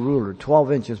give you a ruler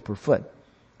 12 inches per foot,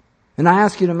 and I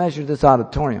ask you to measure this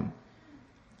auditorium,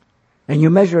 and you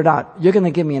measure it out, you're going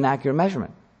to give me an accurate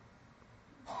measurement.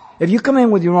 If you come in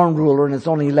with your own ruler and it's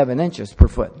only 11 inches per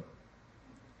foot,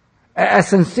 as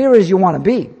sincere as you want to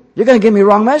be, you're going to give me a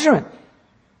wrong measurement.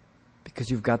 Because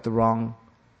you've got the wrong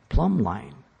plumb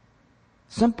line.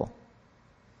 Simple.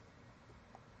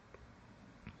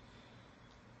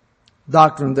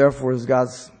 Doctrine, therefore, is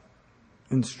God's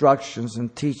instructions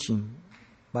and teaching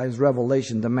by His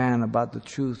revelation to man about the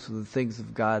truth of the things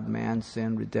of God, man,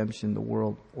 sin, redemption, the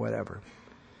world, whatever.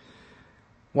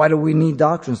 Why do we need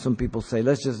doctrine? Some people say,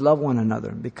 let's just love one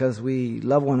another. Because we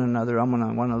love one another, I'm going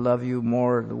to want to love you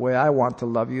more the way I want to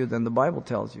love you than the Bible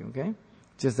tells you, okay?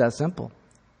 Just that simple.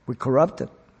 We corrupt it.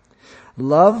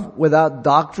 Love without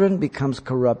doctrine becomes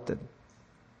corrupted.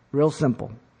 Real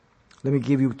simple. Let me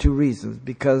give you 2 reasons.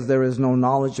 Because there is no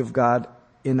knowledge of God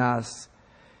in us,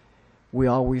 we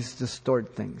always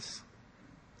distort things.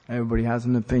 Everybody has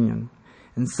an opinion.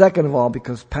 And second of all,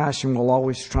 because passion will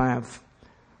always triumph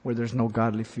where there's no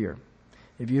godly fear.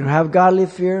 If you don't have godly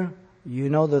fear, you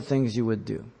know the things you would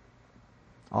do.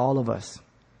 All of us.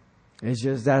 It's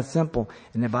just that simple.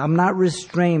 And if I'm not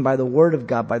restrained by the Word of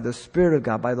God, by the Spirit of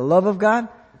God, by the love of God,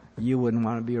 you wouldn't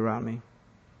want to be around me.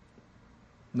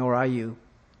 Nor are you.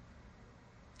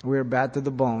 We're bad to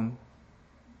the bone.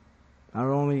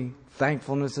 Our only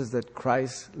thankfulness is that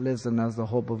Christ lives in us, the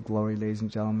hope of glory, ladies and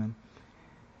gentlemen.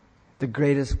 The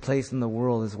greatest place in the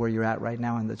world is where you're at right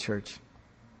now in the church.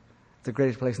 It's the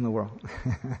greatest place in the world.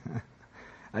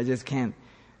 I just can't.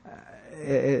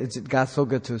 God's so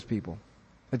good to His people.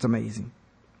 It's amazing.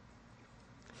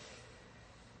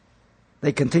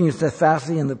 They continue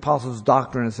steadfastly in the apostles'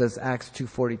 doctrine. It says Acts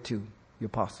 2:42, the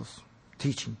apostles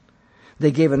teaching.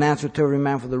 They gave an answer to every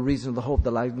man for the reason of the hope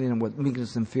that lies in them with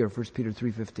meekness and fear. 1 Peter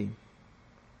 3:15.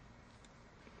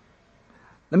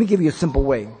 Let me give you a simple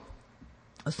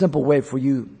way for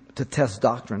you to test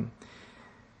doctrine.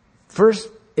 First,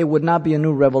 it would not be a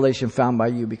new revelation found by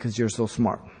you because you're so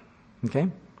smart. Okay?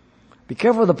 Be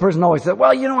careful of the person who always says,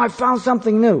 well, I found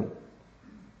something new.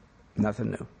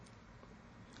 Nothing new.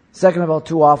 Second of all,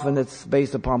 too often it's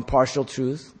based upon partial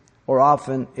truths, or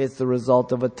often it's the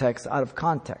result of a text out of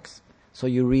context. So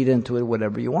you read into it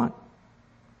whatever you want.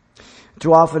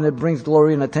 Too often it brings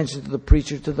glory and attention to the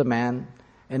preacher, to the man,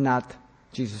 and not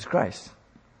Jesus Christ.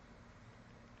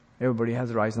 Everybody has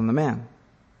their eyes on the man.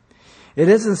 It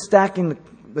isn't stacking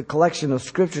the collection of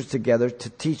scriptures together to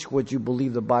teach what you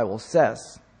believe the Bible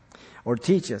says or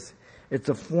teaches. It's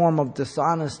a form of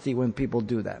dishonesty when people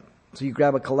do that. So you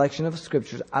grab a collection of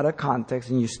scriptures out of context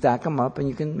and you stack them up and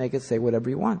you can make it say whatever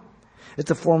you want.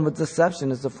 It's a form of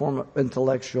deception. It's a form of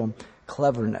intellectual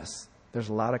cleverness. There's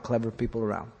a lot of clever people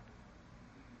around.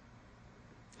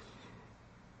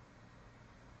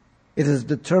 It is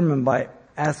determined by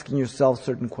asking yourself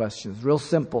certain questions. Real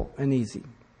simple and easy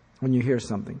when you hear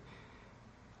something.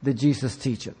 Did Jesus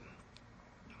teach it?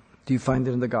 Do you find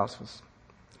it in the Gospels?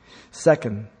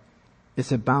 Second,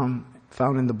 is it found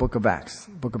in the book of Acts?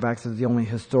 The book of Acts is the only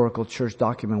historical church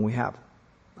document we have.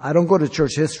 I don't go to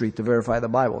church history to verify the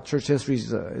Bible. Church history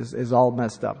is all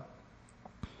messed up.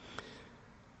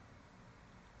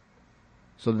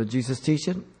 So did Jesus teach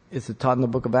it? Is it taught in the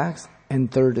book of Acts?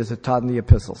 And third, is it taught in the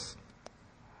epistles?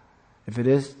 If it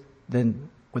is, then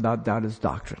without doubt it's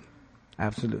doctrine.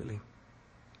 Absolutely.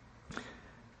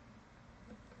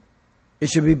 It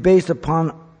should be based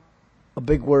upon a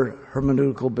big word,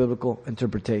 hermeneutical biblical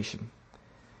interpretation.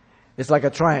 It's like a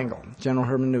triangle, general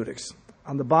hermeneutics.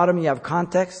 On the bottom you have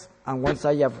context. On one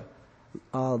side you have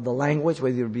the language,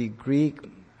 whether it be Greek,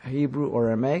 Hebrew, or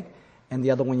Aramaic. And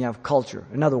the other one you have culture.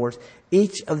 In other words,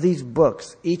 each of these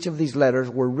books, each of these letters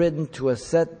were written to a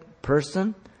set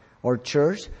person or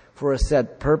church for a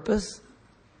set purpose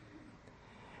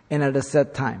and at a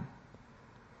set time.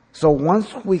 So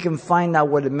once we can find out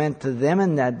what it meant to them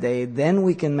in that day, then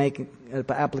we can make an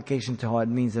application to how it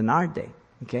means in our day.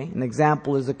 Okay? An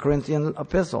example is the Corinthian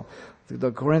epistle.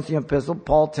 The Corinthian epistle,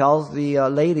 Paul tells the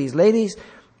ladies,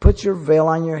 put your veil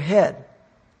on your head.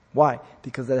 Why?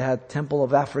 Because it had Temple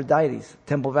of Aphrodite.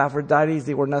 Temple of Aphrodite,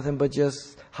 they were nothing but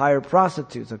just hired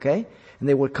prostitutes, okay? And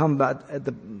they would come back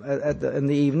in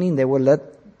the evening, they would let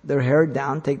their hair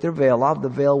down, take their veil off. The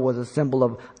veil was a symbol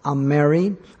of, I'm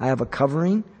married, I have a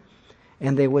covering,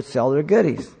 and they would sell their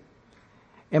goodies.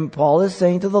 And Paul is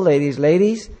saying to the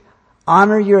ladies,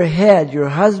 honor your head, your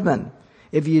husband.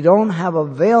 If you don't have a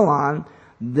veil on,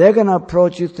 they're going to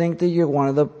approach you, think that you're one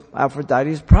of the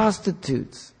Aphrodite's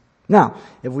prostitutes. Now,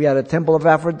 if we had a Temple of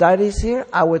Aphrodite here,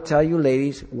 I would tell you,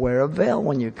 ladies, wear a veil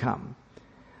when you come.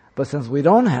 But since we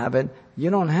don't have it, you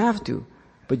don't have to.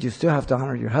 But you still have to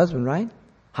honor your husband, right?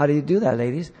 How do you do that,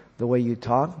 ladies? The way you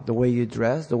talk, the way you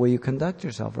dress, the way you conduct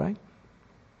yourself, right?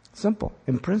 Simple,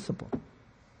 in principle.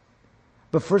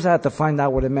 But first I had to find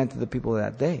out what it meant to the people of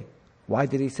that day. Why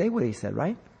did he say what he said,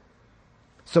 right?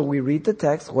 So we read the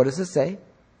text, what does it say?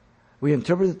 We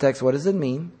interpret the text, what does it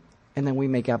mean? And then we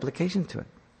make application to it.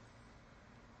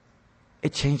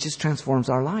 It changes, transforms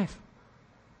our life.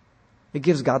 It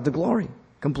gives God the glory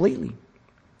completely.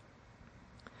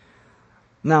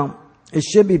 Now, it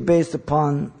should be based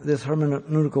upon this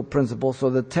hermeneutical principle, so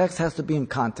the text has to be in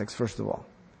context, first of all.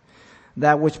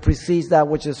 That which precedes that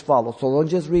which is followed. So don't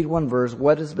just read one verse,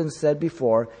 what has been said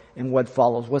before and what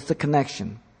follows. What's the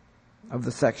connection of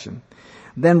the section?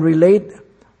 Then relate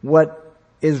what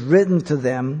is written to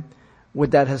them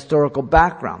with that historical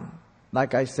background.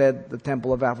 Like I said, the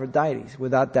Temple of Aphrodite.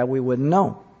 Without that, we wouldn't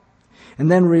know. And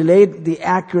then relate the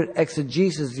accurate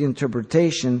exegesis, the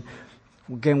interpretation,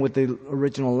 again with the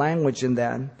original language in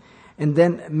that. And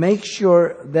then make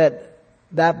sure that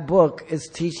that book is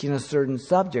teaching a certain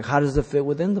subject. How does it fit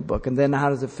within the book? And then how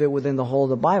does it fit within the whole of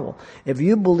the Bible? If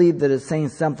you believe that it's saying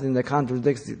something that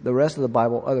contradicts the rest of the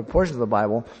Bible, other portions of the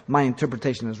Bible, my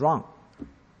interpretation is wrong.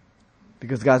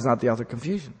 Because God's not the author of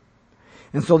confusion.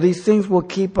 And so these things will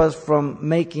keep us from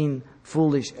making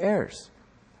foolish errors.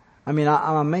 I mean,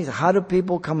 I'm amazed. How do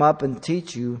people come up and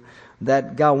teach you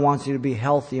that God wants you to be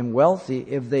healthy and wealthy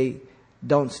if they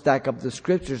don't stack up the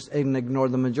scriptures and ignore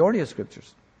the majority of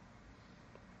scriptures?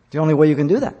 The only way you can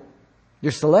do that.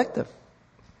 You're selective.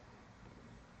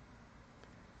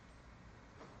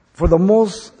 For the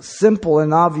most simple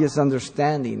and obvious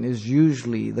understanding is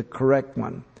usually the correct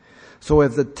one. So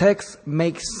if the text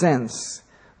makes sense,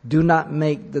 do not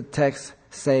make the text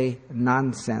say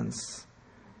nonsense.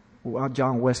 Well,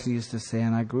 John Wesley used to say,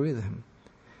 and I agree with him.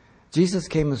 Jesus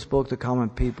came and spoke to common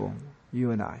people,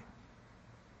 you and I.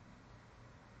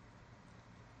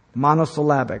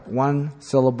 Monosyllabic, one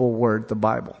syllable word, the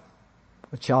Bible.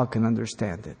 A child can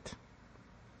understand it.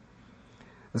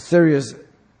 A serious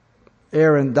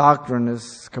error in doctrine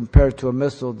is compared to a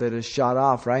missile that is shot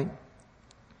off, right?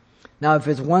 Now, if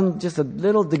it's just a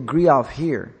little degree off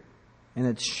here, and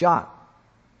it's shot,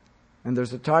 and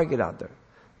there's a target out there,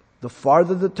 the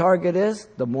farther the target is,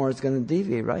 the more it's going to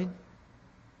deviate, right?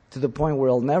 To the point where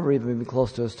it'll never even be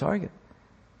close to its target.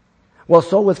 Well,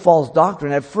 so with false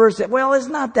doctrine. At first, well, it's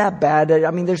not that bad. I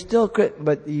mean, there's still,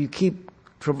 but you keep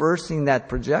traversing that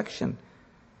projection,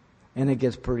 and it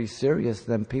gets pretty serious.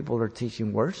 Then people are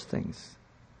teaching worse things.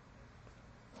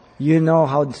 You know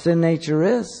how sin nature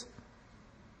is.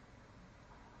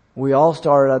 We all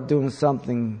started out doing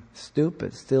something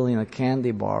stupid, stealing a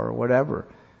candy bar or whatever.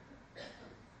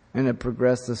 And it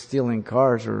progressed to stealing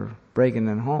cars or breaking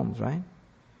in homes, right?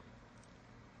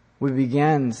 We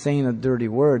began saying a dirty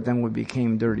word, then we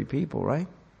became dirty people, right?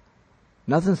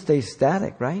 Nothing stays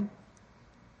static, right?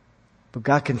 But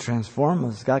God can transform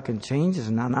us. God can change us.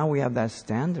 And now we have that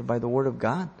standard by the Word of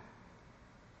God.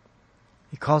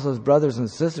 He calls us brothers and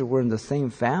sisters. We're in the same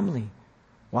family.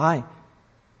 Why?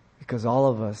 Because all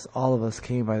of us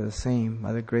came by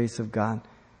the grace of God.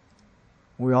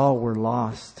 We all were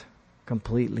lost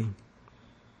completely.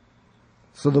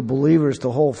 So the believers to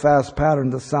hold fast pattern,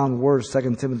 the sound words,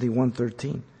 2 Timothy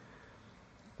 1:13.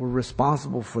 We're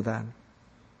responsible for that.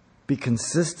 Be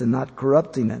consistent, not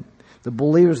corrupting it. The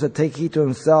believers that take heed to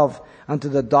himself unto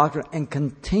the doctrine and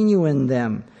continue in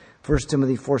them, 1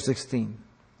 Timothy 4:16.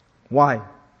 Why?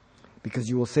 Because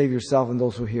you will save yourself and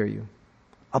those who hear you.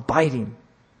 Abiding.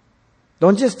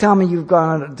 Don't just tell me you've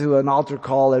gone to an altar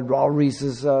call at Raul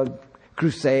Reese's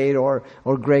crusade or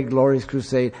Greg Gloria's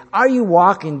crusade. Are you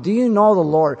walking? Do you know the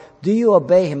Lord? Do you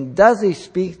obey Him? Does He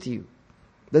speak to you?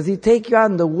 Does He take you out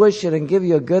in the woodshed and give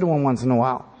you a good one once in a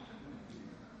while?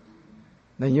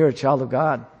 Then you're a child of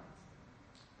God.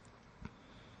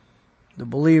 The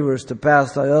believers to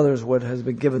pass to others what has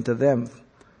been given to them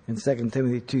in 2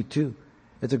 Timothy 2:2.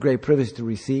 It's a great privilege to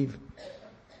receive.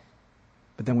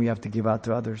 But then we have to give out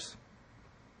to others.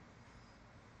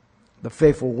 The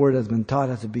faithful word has been taught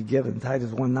has to be given.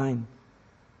 Titus 1:9.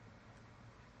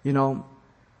 You know,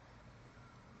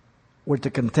 we're to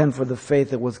contend for the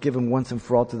faith that was given once and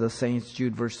for all to the saints.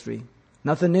 Jude verse 3.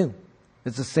 Nothing new.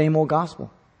 It's the same old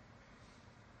gospel.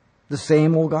 The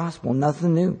same old gospel.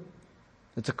 Nothing new.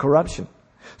 It's a corruption.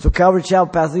 So Calvary Chapel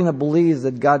Pasadena believes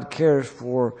that God cares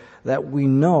for that we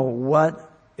know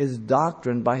what is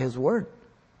doctrine by His Word.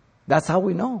 That's how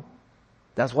we know.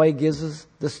 That's why He gives us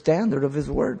the standard of His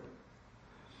Word.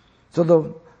 So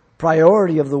the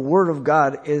priority of the Word of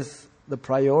God is the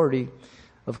priority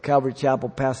of Calvary Chapel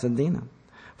Pasadena.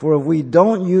 For if we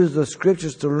don't use the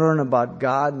Scriptures to learn about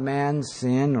God, man,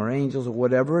 sin, or angels, or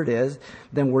whatever it is,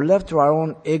 then we're left to our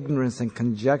own ignorance and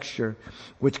conjecture,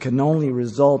 which can only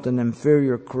result in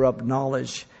inferior, corrupt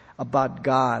knowledge about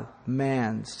God,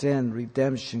 man, sin,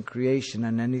 redemption, creation,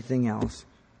 and anything else,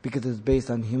 because it's based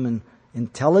on human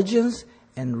intelligence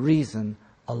and reason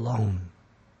alone,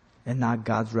 and not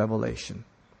God's revelation.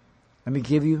 Let me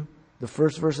give you the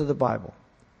first verse of the Bible.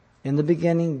 In the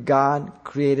beginning, God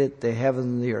created the heavens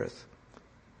and the earth.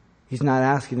 He's not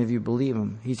asking if you believe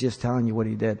Him. He's just telling you what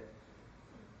He did.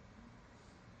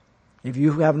 If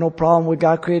you have no problem with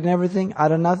God creating everything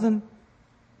out of nothing,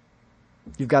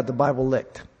 you've got the Bible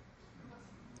licked.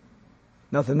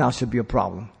 Nothing else should be a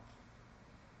problem.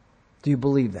 Do you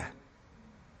believe that?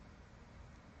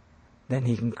 Then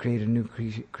He can create a new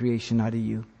creation out of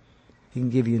you. He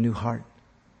can give you a new heart,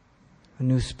 a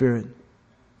new spirit,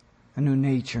 a new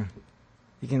nature.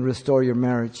 He can restore your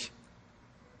marriage.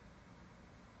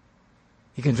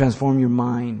 He can transform your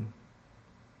mind.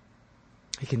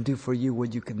 He can do for you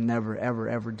what you can never, ever,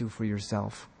 ever do for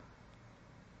yourself.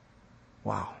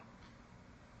 Wow.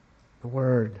 The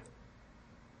Word.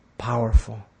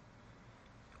 Powerful.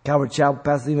 Calvary Chapel,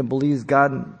 Pasadena believes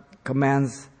God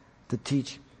commands to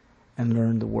teach and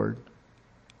learn the Word.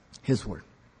 His Word.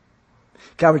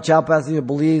 Calvary Chapel, Pasadena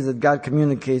believes that God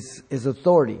communicates His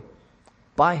authority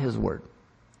by His Word.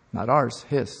 Not ours,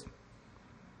 His.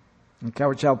 And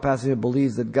Calvary Chapel, Pasadena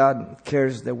believes that God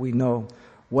cares that we know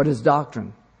what is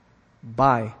doctrine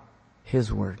by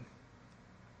His Word.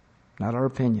 Not our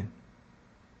opinion.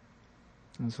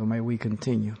 And so may we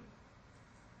continue.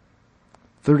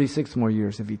 36 more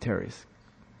years if He tarries.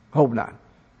 Hope not.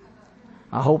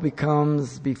 I hope He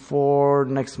comes before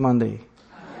next Monday.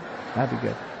 That'd be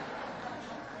good.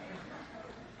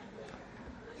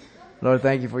 Lord,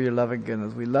 thank you for your love and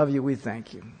goodness. We love you. We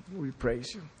thank you. We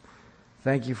praise you.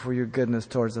 Thank you for your goodness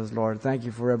towards us, Lord. Thank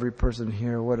you for every person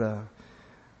here. What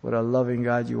a loving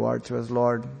God you are to us,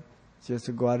 Lord. Just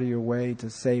to go out of your way to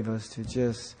save us, to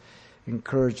just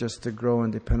encourage us to grow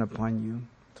and depend upon you.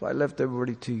 So I lift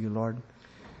everybody to you, Lord.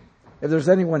 If there's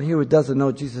anyone here who doesn't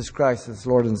know Jesus Christ as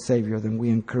Lord and Savior, then we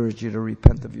encourage you to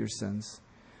repent of your sins.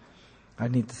 I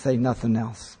need to say nothing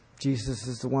else. Jesus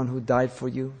is the one who died for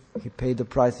you. He paid the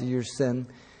price of your sin.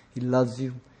 He loves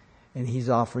you. And He's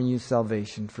offering you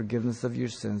salvation, forgiveness of your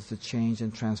sins to change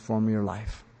and transform your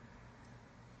life.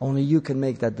 Only you can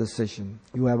make that decision.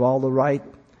 You have all the right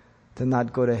to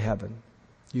not go to heaven.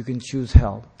 You can choose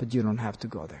hell, but you don't have to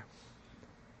go there.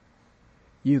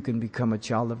 You can become a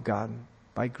child of God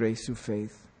by grace through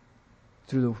faith,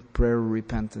 through the prayer of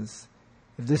repentance.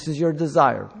 If this is your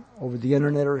desire, over the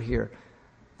internet or here,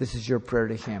 this is your prayer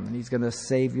to Him, and He's going to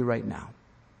save you right now.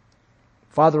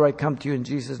 Father, I come to you in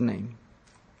Jesus' name.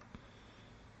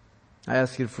 I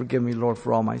ask you to forgive me, Lord,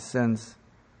 for all my sins.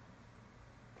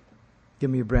 Give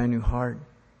me a brand new heart.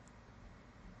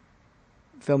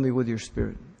 Fill me with your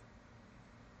Spirit.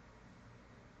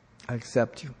 I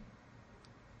accept you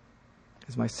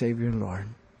as my Savior and Lord.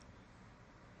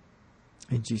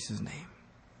 In Jesus' name,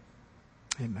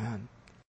 amen.